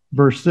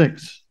 Verse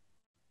 6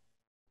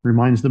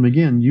 reminds them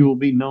again, you will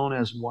be known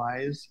as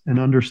wise and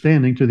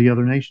understanding to the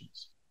other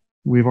nations.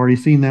 We've already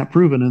seen that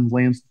proven in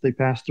lands that they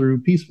passed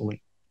through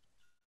peacefully.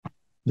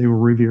 They were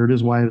revered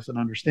as wise and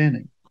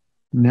understanding.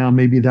 Now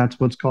maybe that's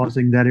what's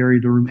causing that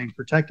area to remain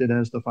protected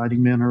as the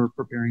fighting men are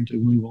preparing to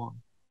move on.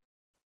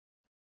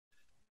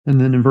 And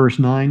then in verse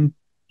 9,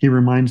 he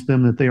reminds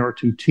them that they are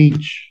to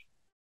teach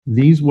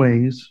these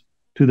ways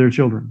to their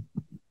children,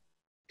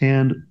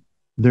 and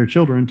their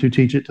children to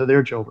teach it to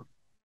their children.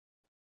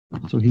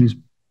 So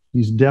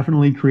he's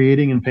definitely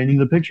creating and painting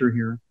the picture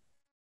here.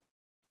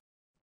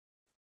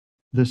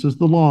 This is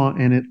the law,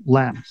 and it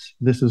lasts.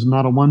 This is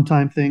not a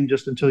one-time thing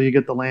just until you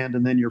get the land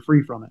and then you're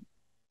free from it.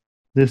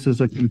 This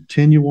is a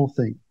continual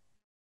thing.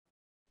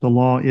 The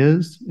law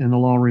is, and the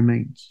law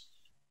remains.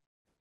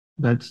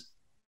 That's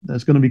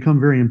going to become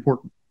very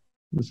important.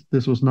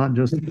 This was not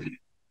just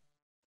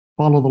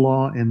follow the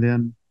law and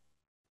then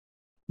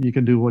you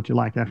can do what you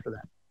like after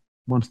that.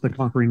 Once the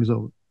conquering is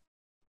over,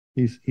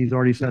 he's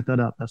already set that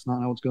up. That's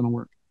not how it's going to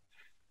work.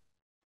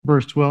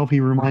 Verse 12, he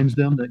reminds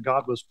them that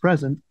God was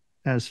present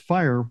as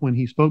fire when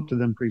he spoke to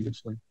them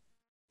previously,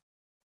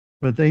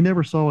 but they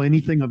never saw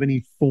anything of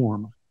any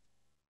form.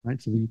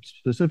 Right? So he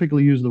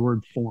specifically used the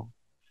word form.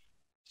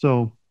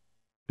 So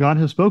God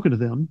has spoken to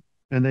them,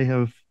 and they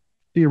have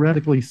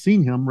theoretically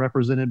seen him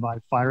represented by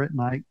fire at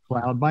night,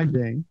 cloud by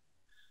day.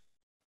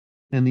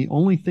 And the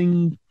only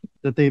thing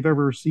that they've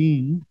ever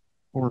seen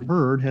or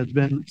heard has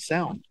been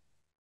sound.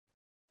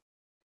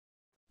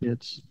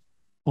 It's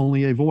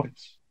only a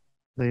voice.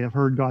 They have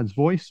heard God's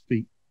voice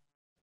speak,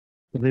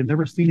 but they've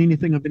never seen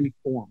anything of any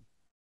form.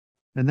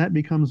 And that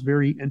becomes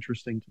very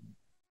interesting to me.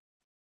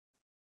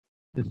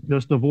 It's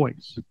just a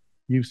voice.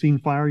 You've seen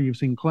fire, you've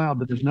seen cloud,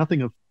 but there's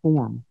nothing of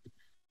form.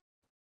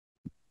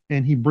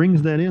 And he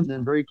brings that in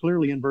then very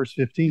clearly in verse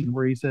 15,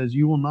 where he says,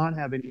 you will not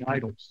have any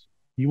idols.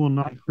 You will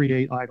not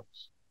create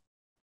idols.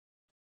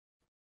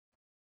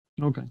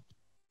 Okay.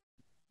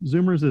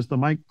 Zoomers, is the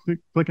mic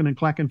clicking and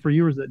clacking for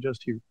you, or is that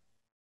just here?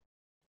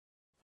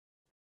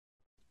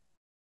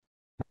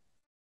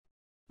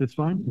 It's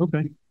fine?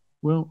 Okay.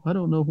 Well, I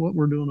don't know what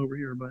we're doing over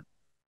here, but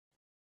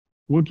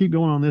we'll keep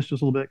going on this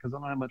just a little bit because I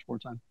don't have much more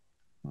time.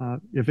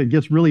 If it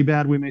gets really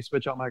bad, we may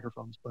switch out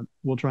microphones, but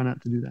we'll try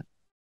not to do that.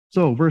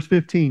 So verse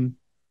 15,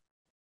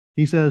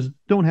 he says,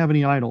 don't have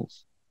any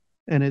idols.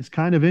 And it's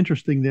kind of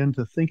interesting then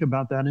to think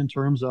about that in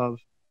terms of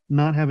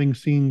not having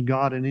seen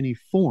God in any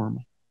form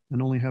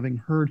and only having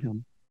heard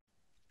him.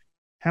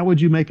 How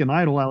would you make an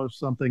idol out of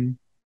something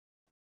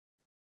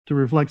to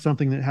reflect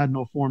something that had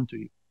no form to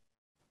you?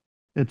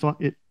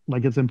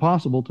 It's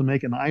impossible to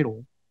make an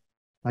idol,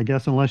 I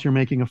guess, unless you're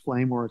making a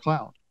flame or a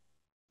cloud,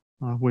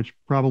 which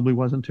probably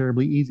wasn't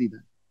terribly easy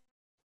then.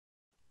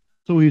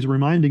 So he's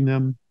reminding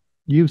them,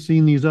 you've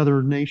seen these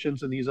other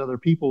nations and these other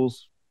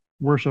peoples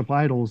worship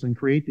idols and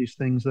create these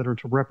things that are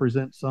to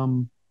represent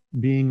some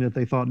being that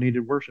they thought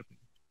needed worshiping.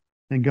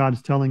 And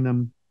God's telling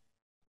them,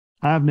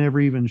 I've never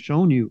even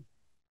shown you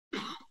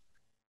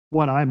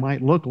what I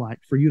might look like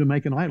for you to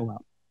make an idol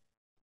out.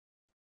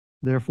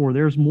 Therefore,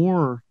 there's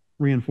more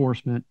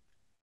reinforcement.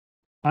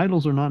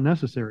 Idols are not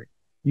necessary.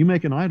 You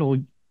make an idol,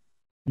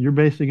 you're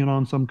basing it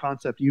on some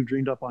concept you've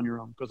dreamed up on your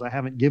own, because I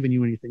haven't given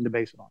you anything to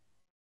base it on.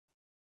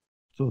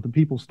 So if the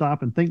people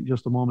stop and think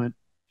just a moment,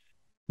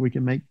 we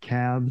can make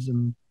calves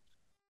and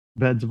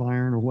beds of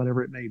iron or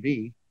whatever it may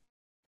be.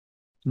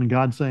 And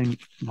God's saying,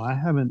 I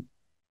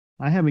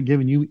haven't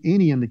given you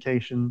any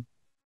indication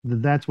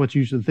that that's what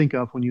you should think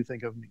of when you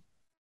think of me.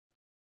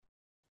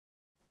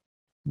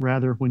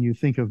 Rather, when you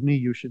think of me,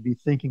 you should be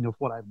thinking of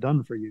what I've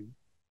done for you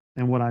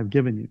and what I've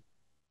given you.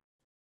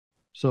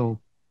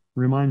 So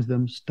reminds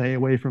them, stay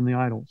away from the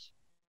idols.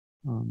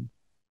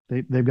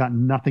 They've got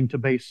nothing to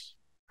base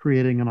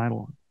creating an idol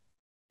on.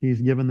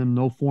 He's given them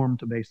no form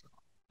to base it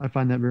on. I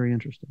find that very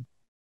interesting.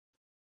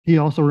 He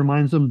also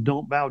reminds them,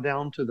 don't bow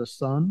down to the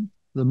sun,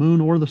 the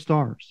moon, or the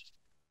stars.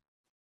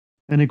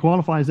 And he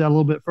qualifies that a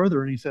little bit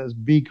further, and he says,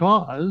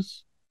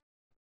 because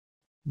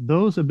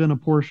those have been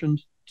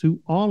apportioned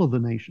to all of the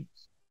nations,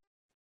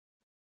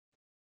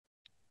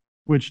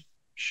 which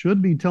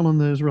should be telling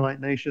the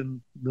Israelite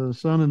nation, the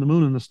sun and the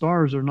moon and the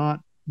stars are not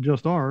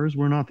just ours.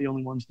 We're not the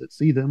only ones that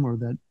see them or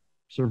that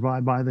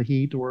survive by the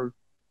heat or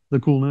the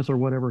coolness or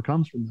whatever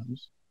comes from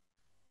those.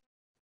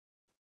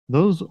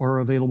 Those are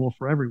available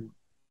for everyone,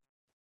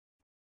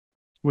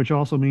 which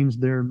also means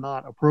they're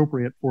not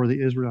appropriate for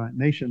the Israelite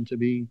nation to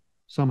be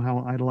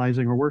somehow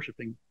idolizing or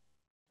worshiping,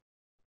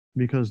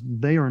 because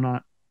they are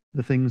not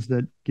the things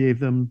that gave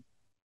them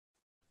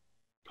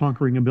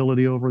conquering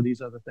ability over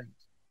these other things.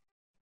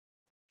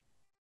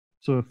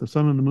 So if the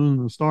sun and the moon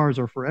and the stars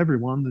are for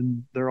everyone,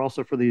 then they're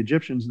also for the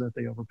Egyptians that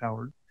they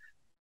overpowered.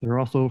 They're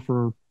also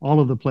for all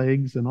of the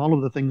plagues and all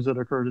of the things that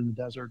occurred in the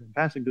desert and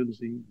passing through the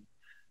sea,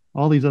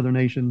 all these other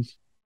nations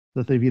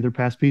that they've either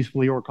passed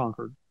peacefully or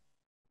conquered.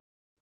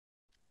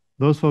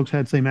 Those folks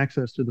had same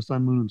access to the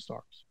sun, moon, and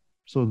stars.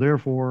 So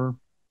therefore,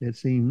 it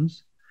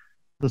seems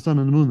the sun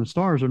and the moon and the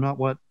stars are not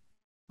what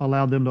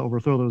allowed them to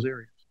overthrow those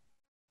areas,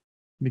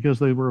 because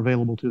they were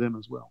available to them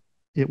as well.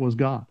 It was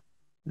God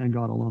and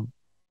God alone.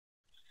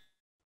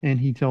 And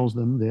he tells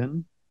them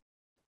then,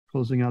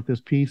 closing out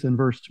this piece in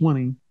verse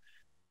 20,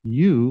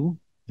 you,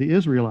 the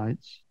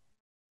Israelites,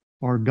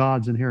 are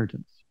God's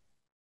inheritance.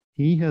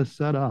 He has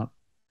set up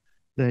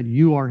that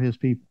you are his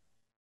people.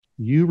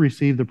 You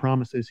receive the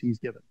promises he's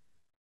given.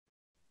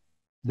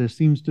 This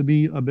seems to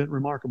be a bit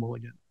remarkable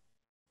again.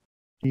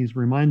 He's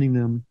reminding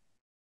them,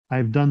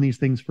 I've done these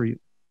things for you.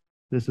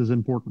 This is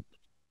important.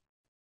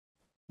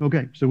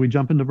 Okay, so we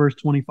jump into verse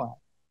 25.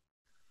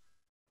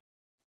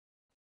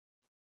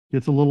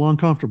 It's a little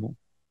uncomfortable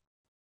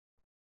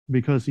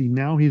because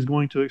he's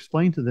going to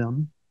explain to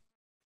them,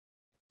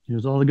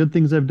 here's all the good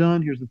things I've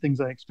done. Here's the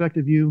things I expect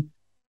of you.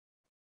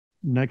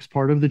 Next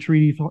part of the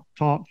treaty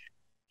talk.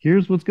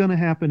 Here's what's going to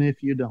happen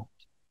if you don't.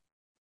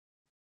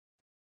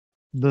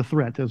 The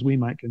threat, as we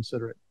might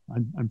consider it.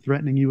 I'm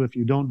threatening you if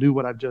you don't do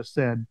what I've just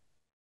said.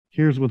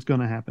 Here's what's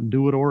going to happen.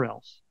 Do it or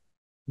else.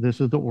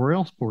 This is the or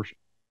else portion.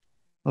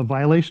 A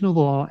violation of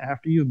the law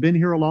after you've been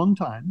here a long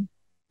time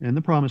in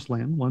the promised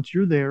land. Once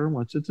you're there,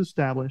 once it's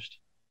established,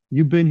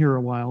 you've been here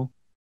a while.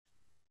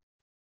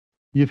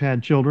 You've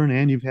had children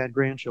and you've had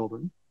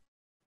grandchildren.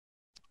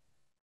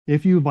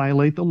 If you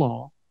violate the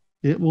law,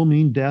 it will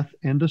mean death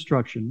and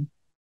destruction,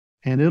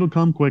 and it'll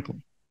come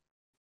quickly.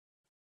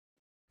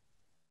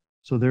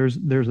 So there's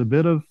a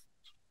bit of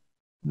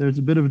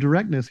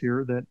directness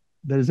here that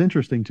is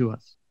interesting to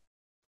us.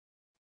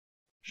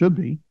 Should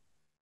be.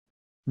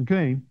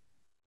 Okay,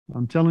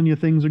 I'm telling you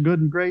things are good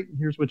and great, and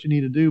here's what you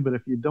need to do, but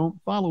if you don't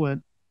follow it,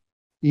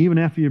 even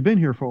after you've been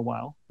here for a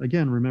while,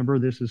 again, remember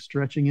this is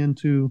stretching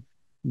into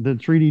the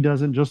treaty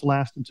doesn't just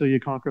last until you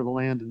conquer the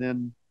land and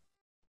then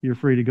you're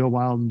free to go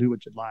wild and do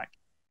what you'd like.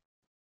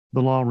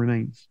 The law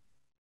remains.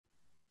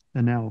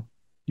 And now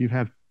you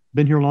have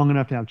been here long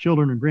enough to have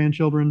children and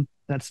grandchildren.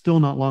 That's still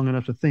not long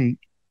enough to think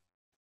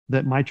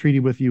that my treaty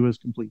with you is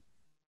complete.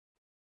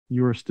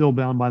 You are still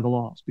bound by the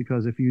laws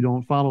because if you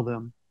don't follow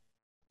them,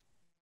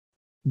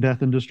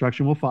 death and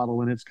destruction will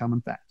follow, and it's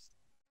coming fast.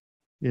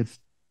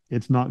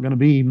 It's not going to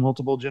be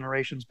multiple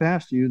generations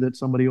past you that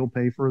somebody will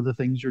pay for the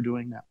things you're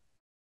doing now.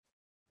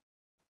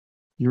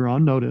 You're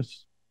on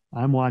notice.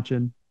 I'm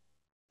watching.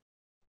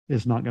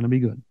 It's not going to be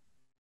good.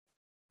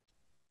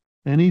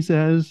 And he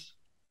says,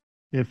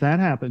 if that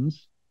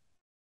happens,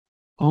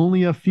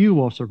 only a few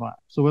will survive.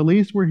 So at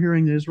least we're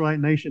hearing the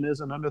Israelite nation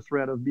isn't under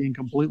threat of being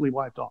completely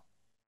wiped off,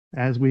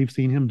 as we've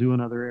seen him do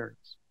in other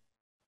areas.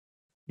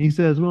 He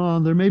says, well,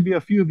 there may be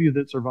a few of you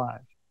that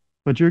survive,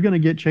 but you're going to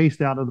get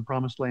chased out of the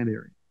promised land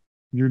area.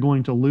 You're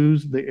going to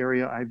lose the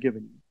area I've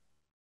given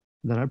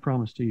you, that I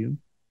promised to you.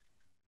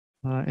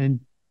 And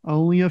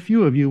only a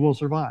few of you will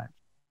survive,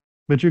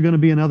 but you're going to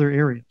be in other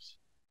areas.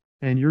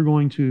 And you're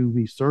going to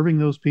be serving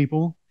those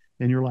people,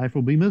 and your life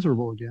will be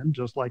miserable again,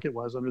 just like it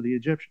was under the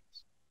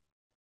Egyptians.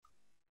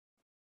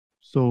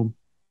 So,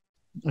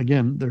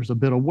 again, there's a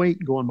bit of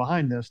weight going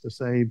behind this to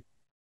say,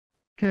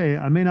 okay,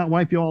 I may not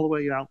wipe you all the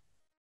way out,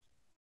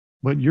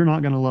 but you're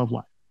not going to love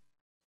life.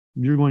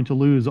 You're going to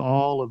lose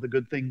all of the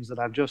good things that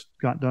I've just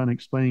got done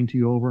explaining to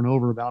you over and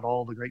over about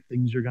all the great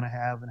things you're going to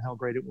have and how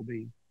great it will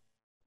be.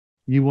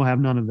 You will have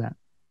none of that.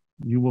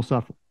 You will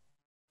suffer.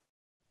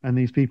 And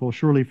these people,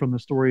 surely from the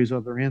stories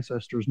of their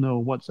ancestors, know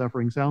what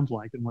suffering sounds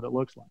like and what it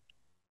looks like.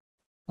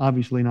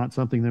 Obviously not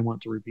something they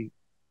want to repeat.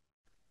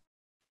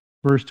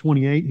 Verse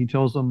 28, he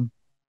tells them,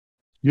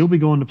 you'll be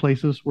going to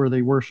places where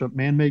they worship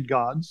man-made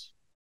gods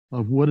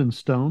of wood and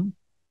stone,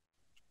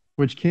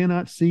 which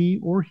cannot see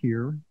or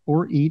hear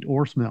or eat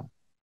or smell.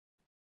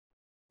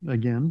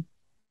 Again,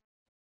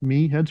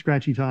 me, head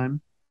scratchy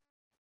time.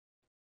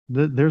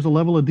 There's a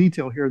level of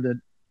detail here that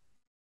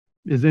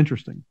is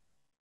interesting.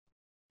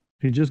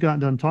 He just got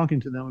done talking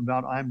to them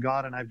about, I'm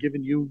God and I've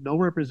given you no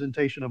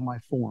representation of my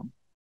form.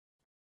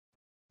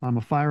 I'm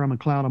a fire, I'm a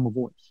cloud, I'm a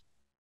voice.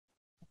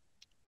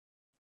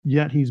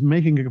 Yet he's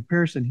making a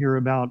comparison here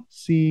about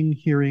seeing,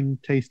 hearing,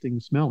 tasting,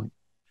 smelling.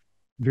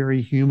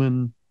 Very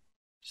human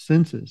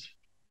senses.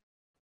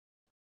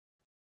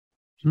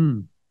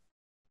 I'm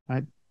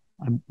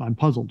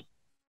puzzled.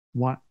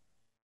 What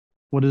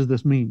does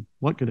this mean?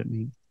 What could it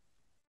mean?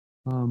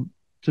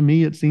 To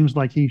me, it seems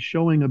like he's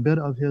showing a bit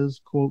of his,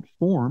 quote,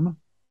 form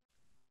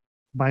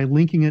by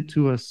linking it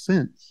to a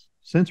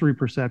sensory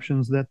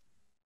perceptions that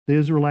the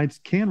Israelites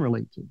can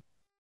relate to.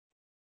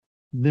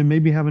 They may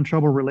be having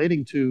trouble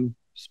relating to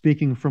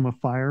speaking from a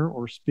fire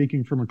or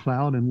speaking from a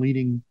cloud and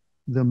leading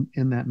them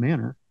in that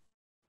manner.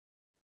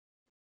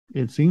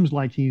 It seems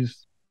like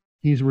he's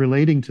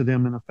relating to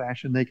them in a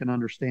fashion they can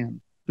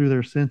understand through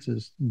their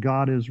senses.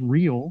 God is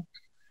real.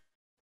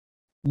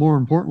 More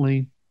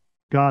importantly,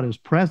 God is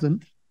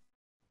present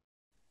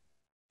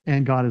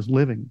and God is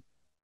living.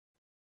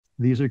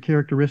 These are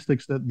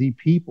characteristics that the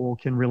people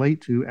can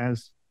relate to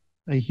as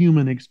a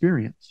human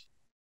experience,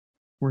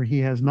 where he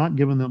has not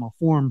given them a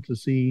form to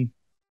see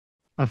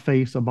a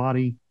face, a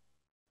body,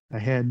 a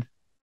head,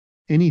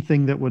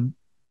 anything that would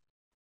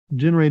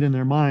generate in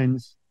their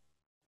minds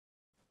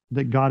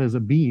that God is a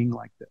being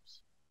like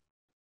this.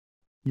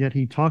 Yet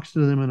he talks to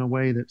them in a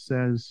way that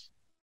says,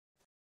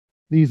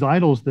 These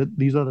idols that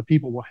these other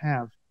people will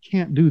have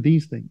can't do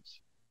these things.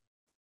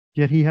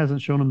 Yet he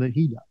hasn't shown them that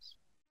he does,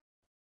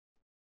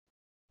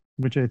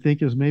 which I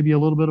think is maybe a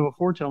little bit of a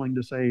foretelling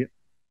to say,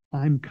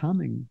 I'm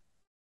coming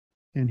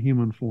in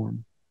human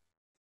form.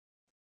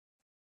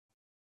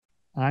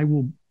 I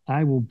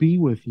will be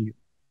with you.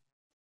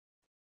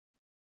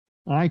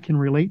 I can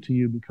relate to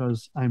you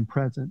because I'm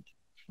present.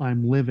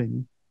 I'm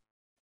living.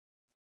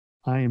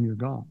 I am your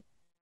God.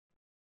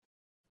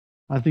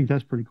 I think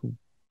that's pretty cool.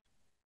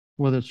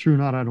 Whether it's true or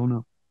not, I don't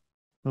know.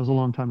 That was a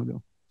long time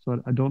ago.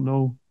 So I don't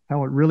know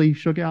how it really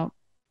shook out,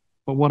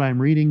 but what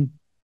I'm reading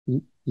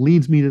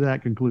leads me to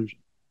that conclusion.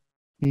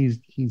 He's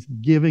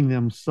giving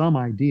them some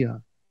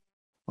idea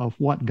of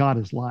what God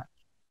is like,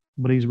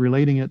 but he's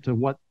relating it to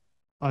what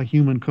a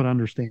human could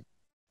understand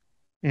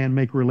and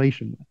make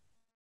relation with.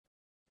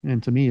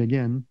 And to me,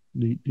 again,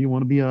 do you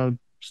want to be a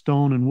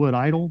stone and wood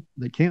idol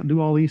that can't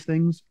do all these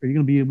things? Or are you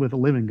going to be with a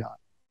living God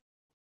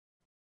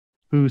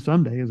who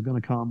someday is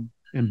going to come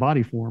in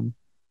body form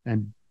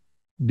and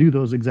do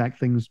those exact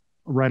things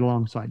right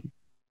alongside you?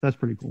 That's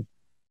pretty cool.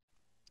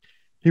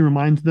 He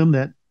reminds them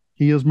that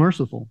he is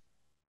merciful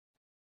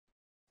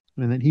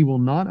and that he will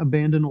not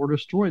abandon or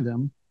destroy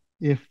them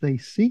if they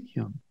seek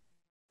him.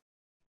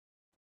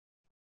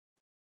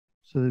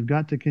 So they've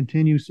got to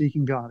continue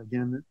seeking God.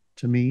 Again,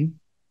 to me,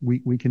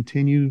 we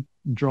continue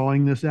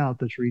drawing this out.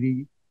 The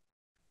treaty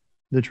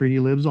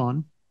lives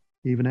on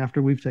even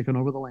after we've taken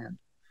over the land.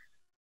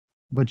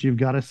 But you've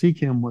got to seek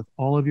him with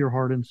all of your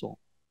heart and soul.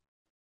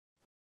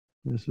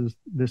 This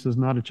is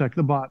not a check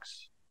the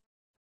box.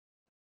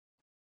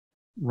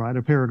 Write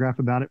a paragraph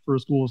about it for a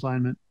school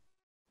assignment.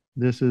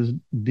 This is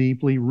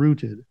deeply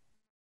rooted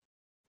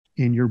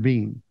in your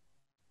being.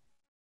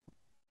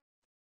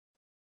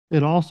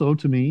 It also,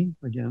 to me,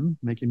 again,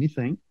 making me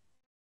think,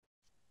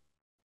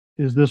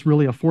 is this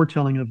really a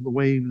foretelling of the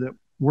way that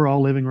we're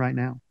all living right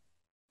now?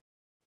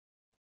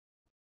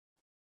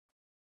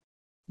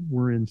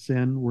 We're in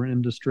sin. We're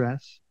in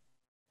distress.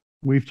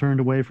 We've turned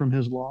away from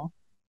his law.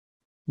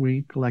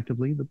 We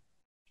collectively, the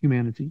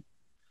humanity.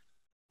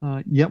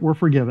 Yet we're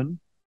forgiven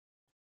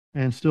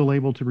and still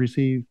able to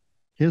receive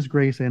his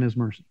grace and his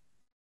mercy,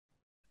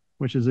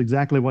 which is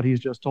exactly what he's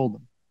just told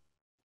them.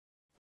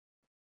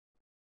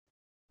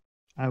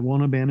 I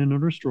won't abandon or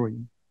destroy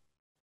you,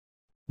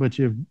 but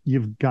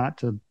you've got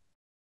to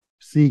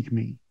seek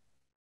me,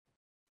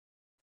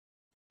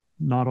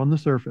 not on the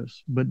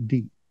surface, but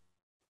deep,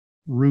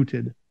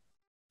 rooted.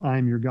 I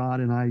am your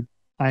God, and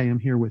I am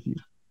here with you.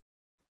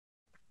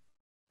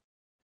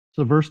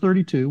 So verse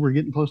 32, we're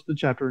getting close to the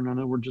chapter, and I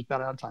know we're just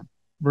about out of time.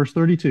 Verse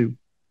 32,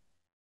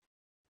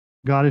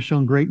 God has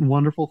shown great and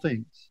wonderful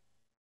things,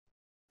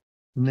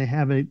 and they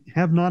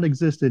have not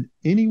existed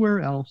anywhere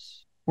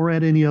else or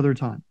at any other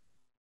time.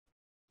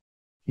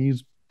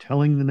 He's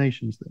telling the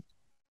nations this.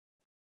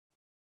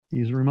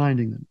 He's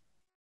reminding them.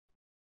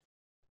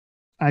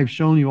 I've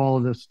shown you all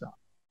of this stuff.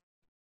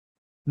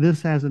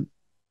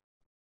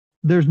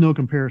 There's no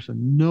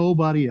comparison.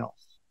 Nobody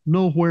else,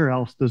 nowhere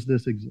else does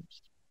this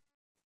exist.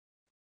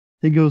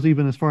 He goes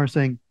even as far as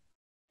saying,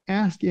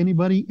 ask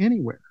anybody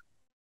anywhere.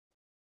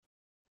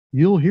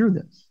 You'll hear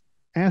this.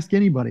 Ask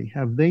anybody,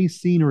 have they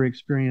seen or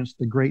experienced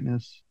the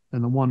greatness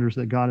and the wonders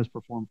that God has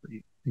performed for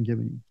you and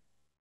given you?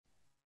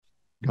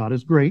 God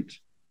is great.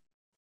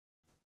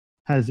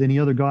 Has any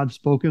other God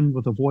spoken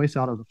with a voice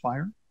out of the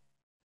fire?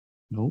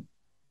 Nope.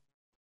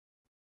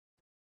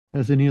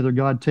 Has any other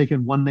God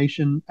taken one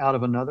nation out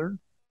of another?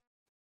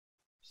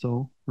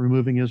 So,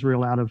 removing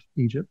Israel out of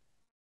Egypt.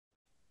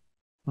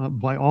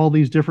 By all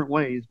these different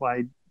ways,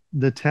 by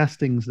the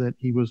testings that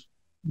he was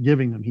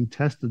giving them, he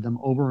tested them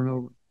over and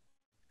over.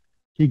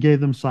 He gave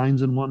them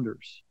signs and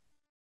wonders.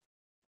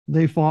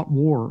 They fought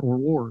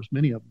wars,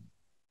 many of them.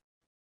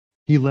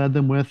 He led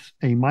them with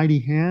a mighty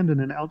hand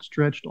and an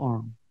outstretched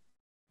arm.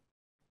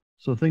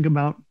 So think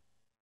about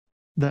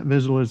that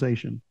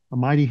visualization. A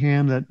mighty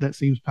hand that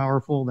seems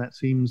powerful, that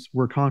seems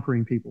we're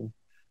conquering people.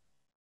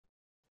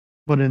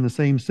 But in the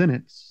same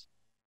sentence,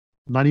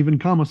 not even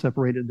comma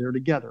separated, they're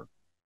together.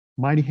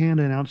 Mighty hand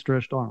and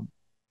outstretched arm.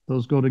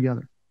 Those go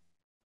together.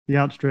 The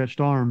outstretched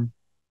arm,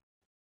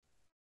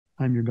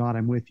 I'm your God,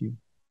 I'm with you.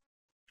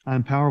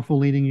 I'm powerful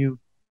leading you,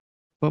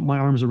 but my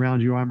arm's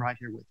around you, I'm right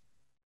here with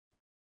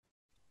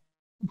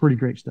you. Pretty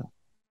great stuff.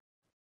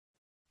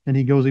 And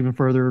he goes even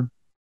further,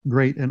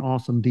 great and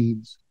awesome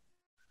deeds.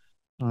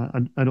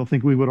 I don't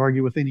think we would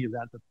argue with any of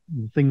that.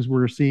 The things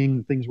we're seeing,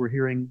 the things we're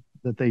hearing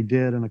that they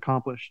did and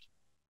accomplished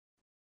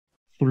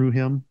through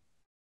him.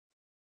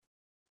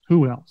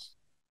 Who else?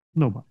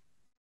 Nobody.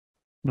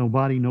 No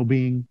body, no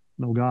being,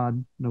 no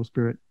God, no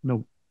spirit,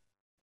 no,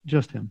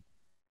 just him.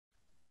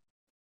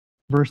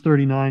 Verse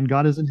 39,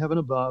 God is in heaven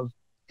above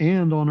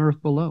and on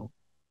earth below.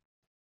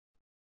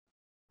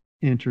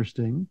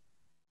 Interesting.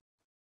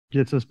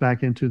 Gets us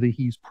back into the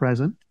he's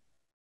present,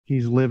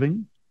 he's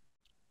living.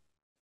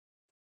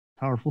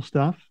 Powerful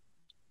stuff.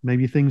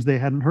 Maybe things they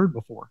hadn't heard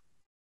before,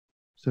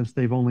 since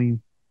they've only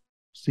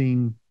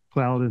seen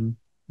cloud and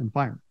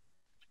fire.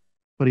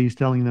 But he's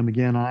telling them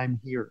again,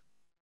 I'm here.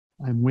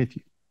 I'm with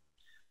you.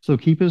 So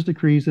keep his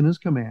decrees and his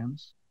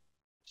commands,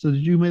 so that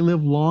you may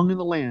live long in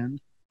the land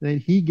that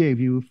he gave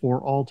you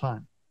for all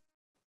time,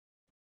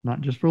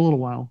 not just for a little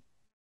while.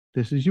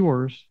 This is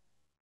yours,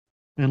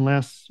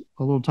 unless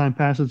a little time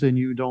passes and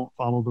you don't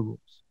follow the rules.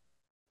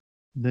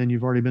 Then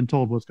you've already been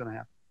told what's going to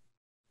happen.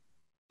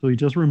 So he's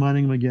just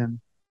reminding them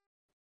again,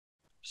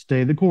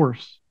 stay the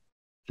course.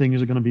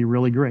 Things are going to be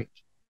really great.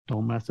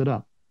 Don't mess it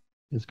up.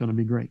 It's going to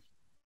be great.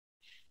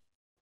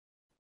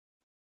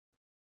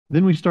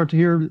 Then we start to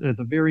hear at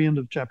the very end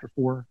of chapter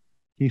 4,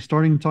 he's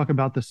starting to talk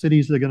about the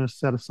cities they're going to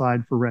set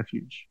aside for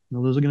refuge.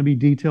 Now, those are going to be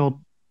detailed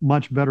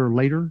much better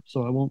later,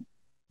 so I won't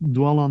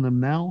dwell on them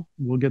now.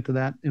 We'll get to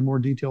that in more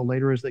detail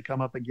later as they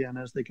come up again,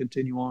 as they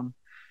continue on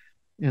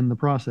in the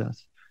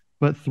process.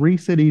 But 3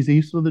 cities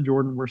east of the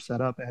Jordan were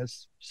set up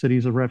as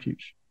cities of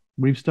refuge.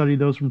 We've studied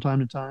those from time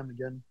to time.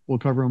 Again, we'll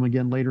cover them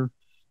again later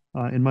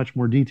in much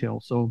more detail.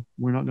 So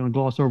we're not going to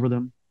gloss over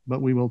them,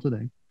 but we will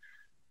today.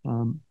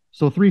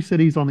 So 3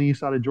 cities on the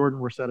east side of Jordan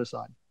were set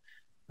aside.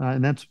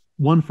 And that's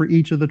one for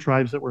each of the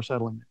tribes that were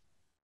settling there.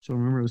 So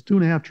remember, it was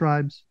 2.5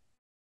 tribes.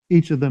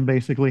 Each of them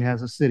basically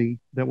has a city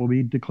that will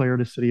be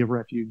declared a city of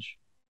refuge.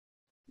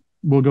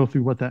 We'll go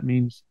through what that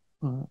means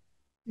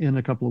in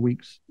a couple of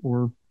weeks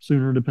or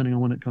sooner, depending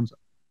on when it comes up.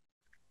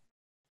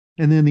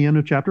 And then the end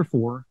of chapter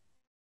 4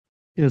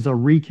 is a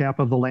recap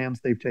of the lands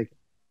they've taken,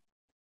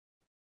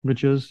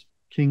 which is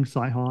King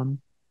Sihon,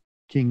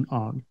 King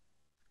Og.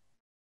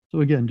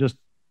 So again, just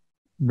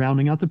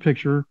rounding out the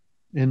picture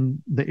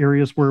in the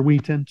areas where we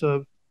tend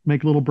to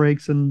make little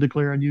breaks and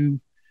declare a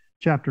new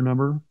chapter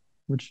number,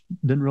 which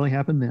didn't really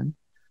happen then.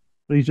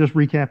 But he's just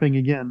recapping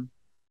again.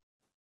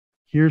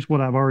 Here's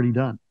what I've already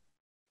done,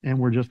 and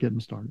we're just getting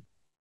started.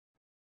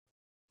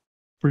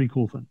 Pretty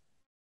cool thing.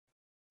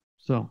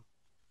 So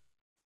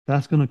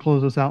that's going to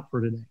close us out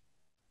for today.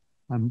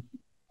 I'm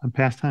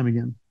past time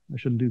again. I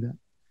shouldn't do that.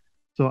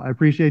 So I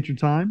appreciate your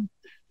time.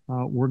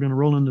 We're going to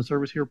roll into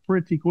service here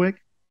pretty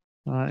quick.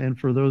 And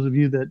for those of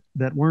you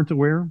that weren't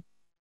aware,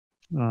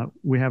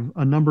 we have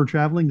a number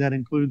traveling. That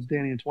includes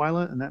Danny and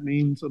Twyla, and that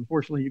means,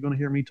 unfortunately, you're going to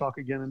hear me talk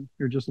again in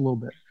here just a little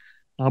bit.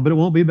 But it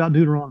won't be about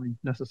Deuteronomy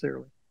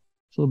necessarily.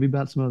 So it'll be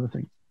about some other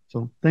things.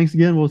 So thanks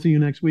again. We'll see you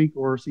next week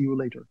or see you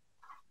later.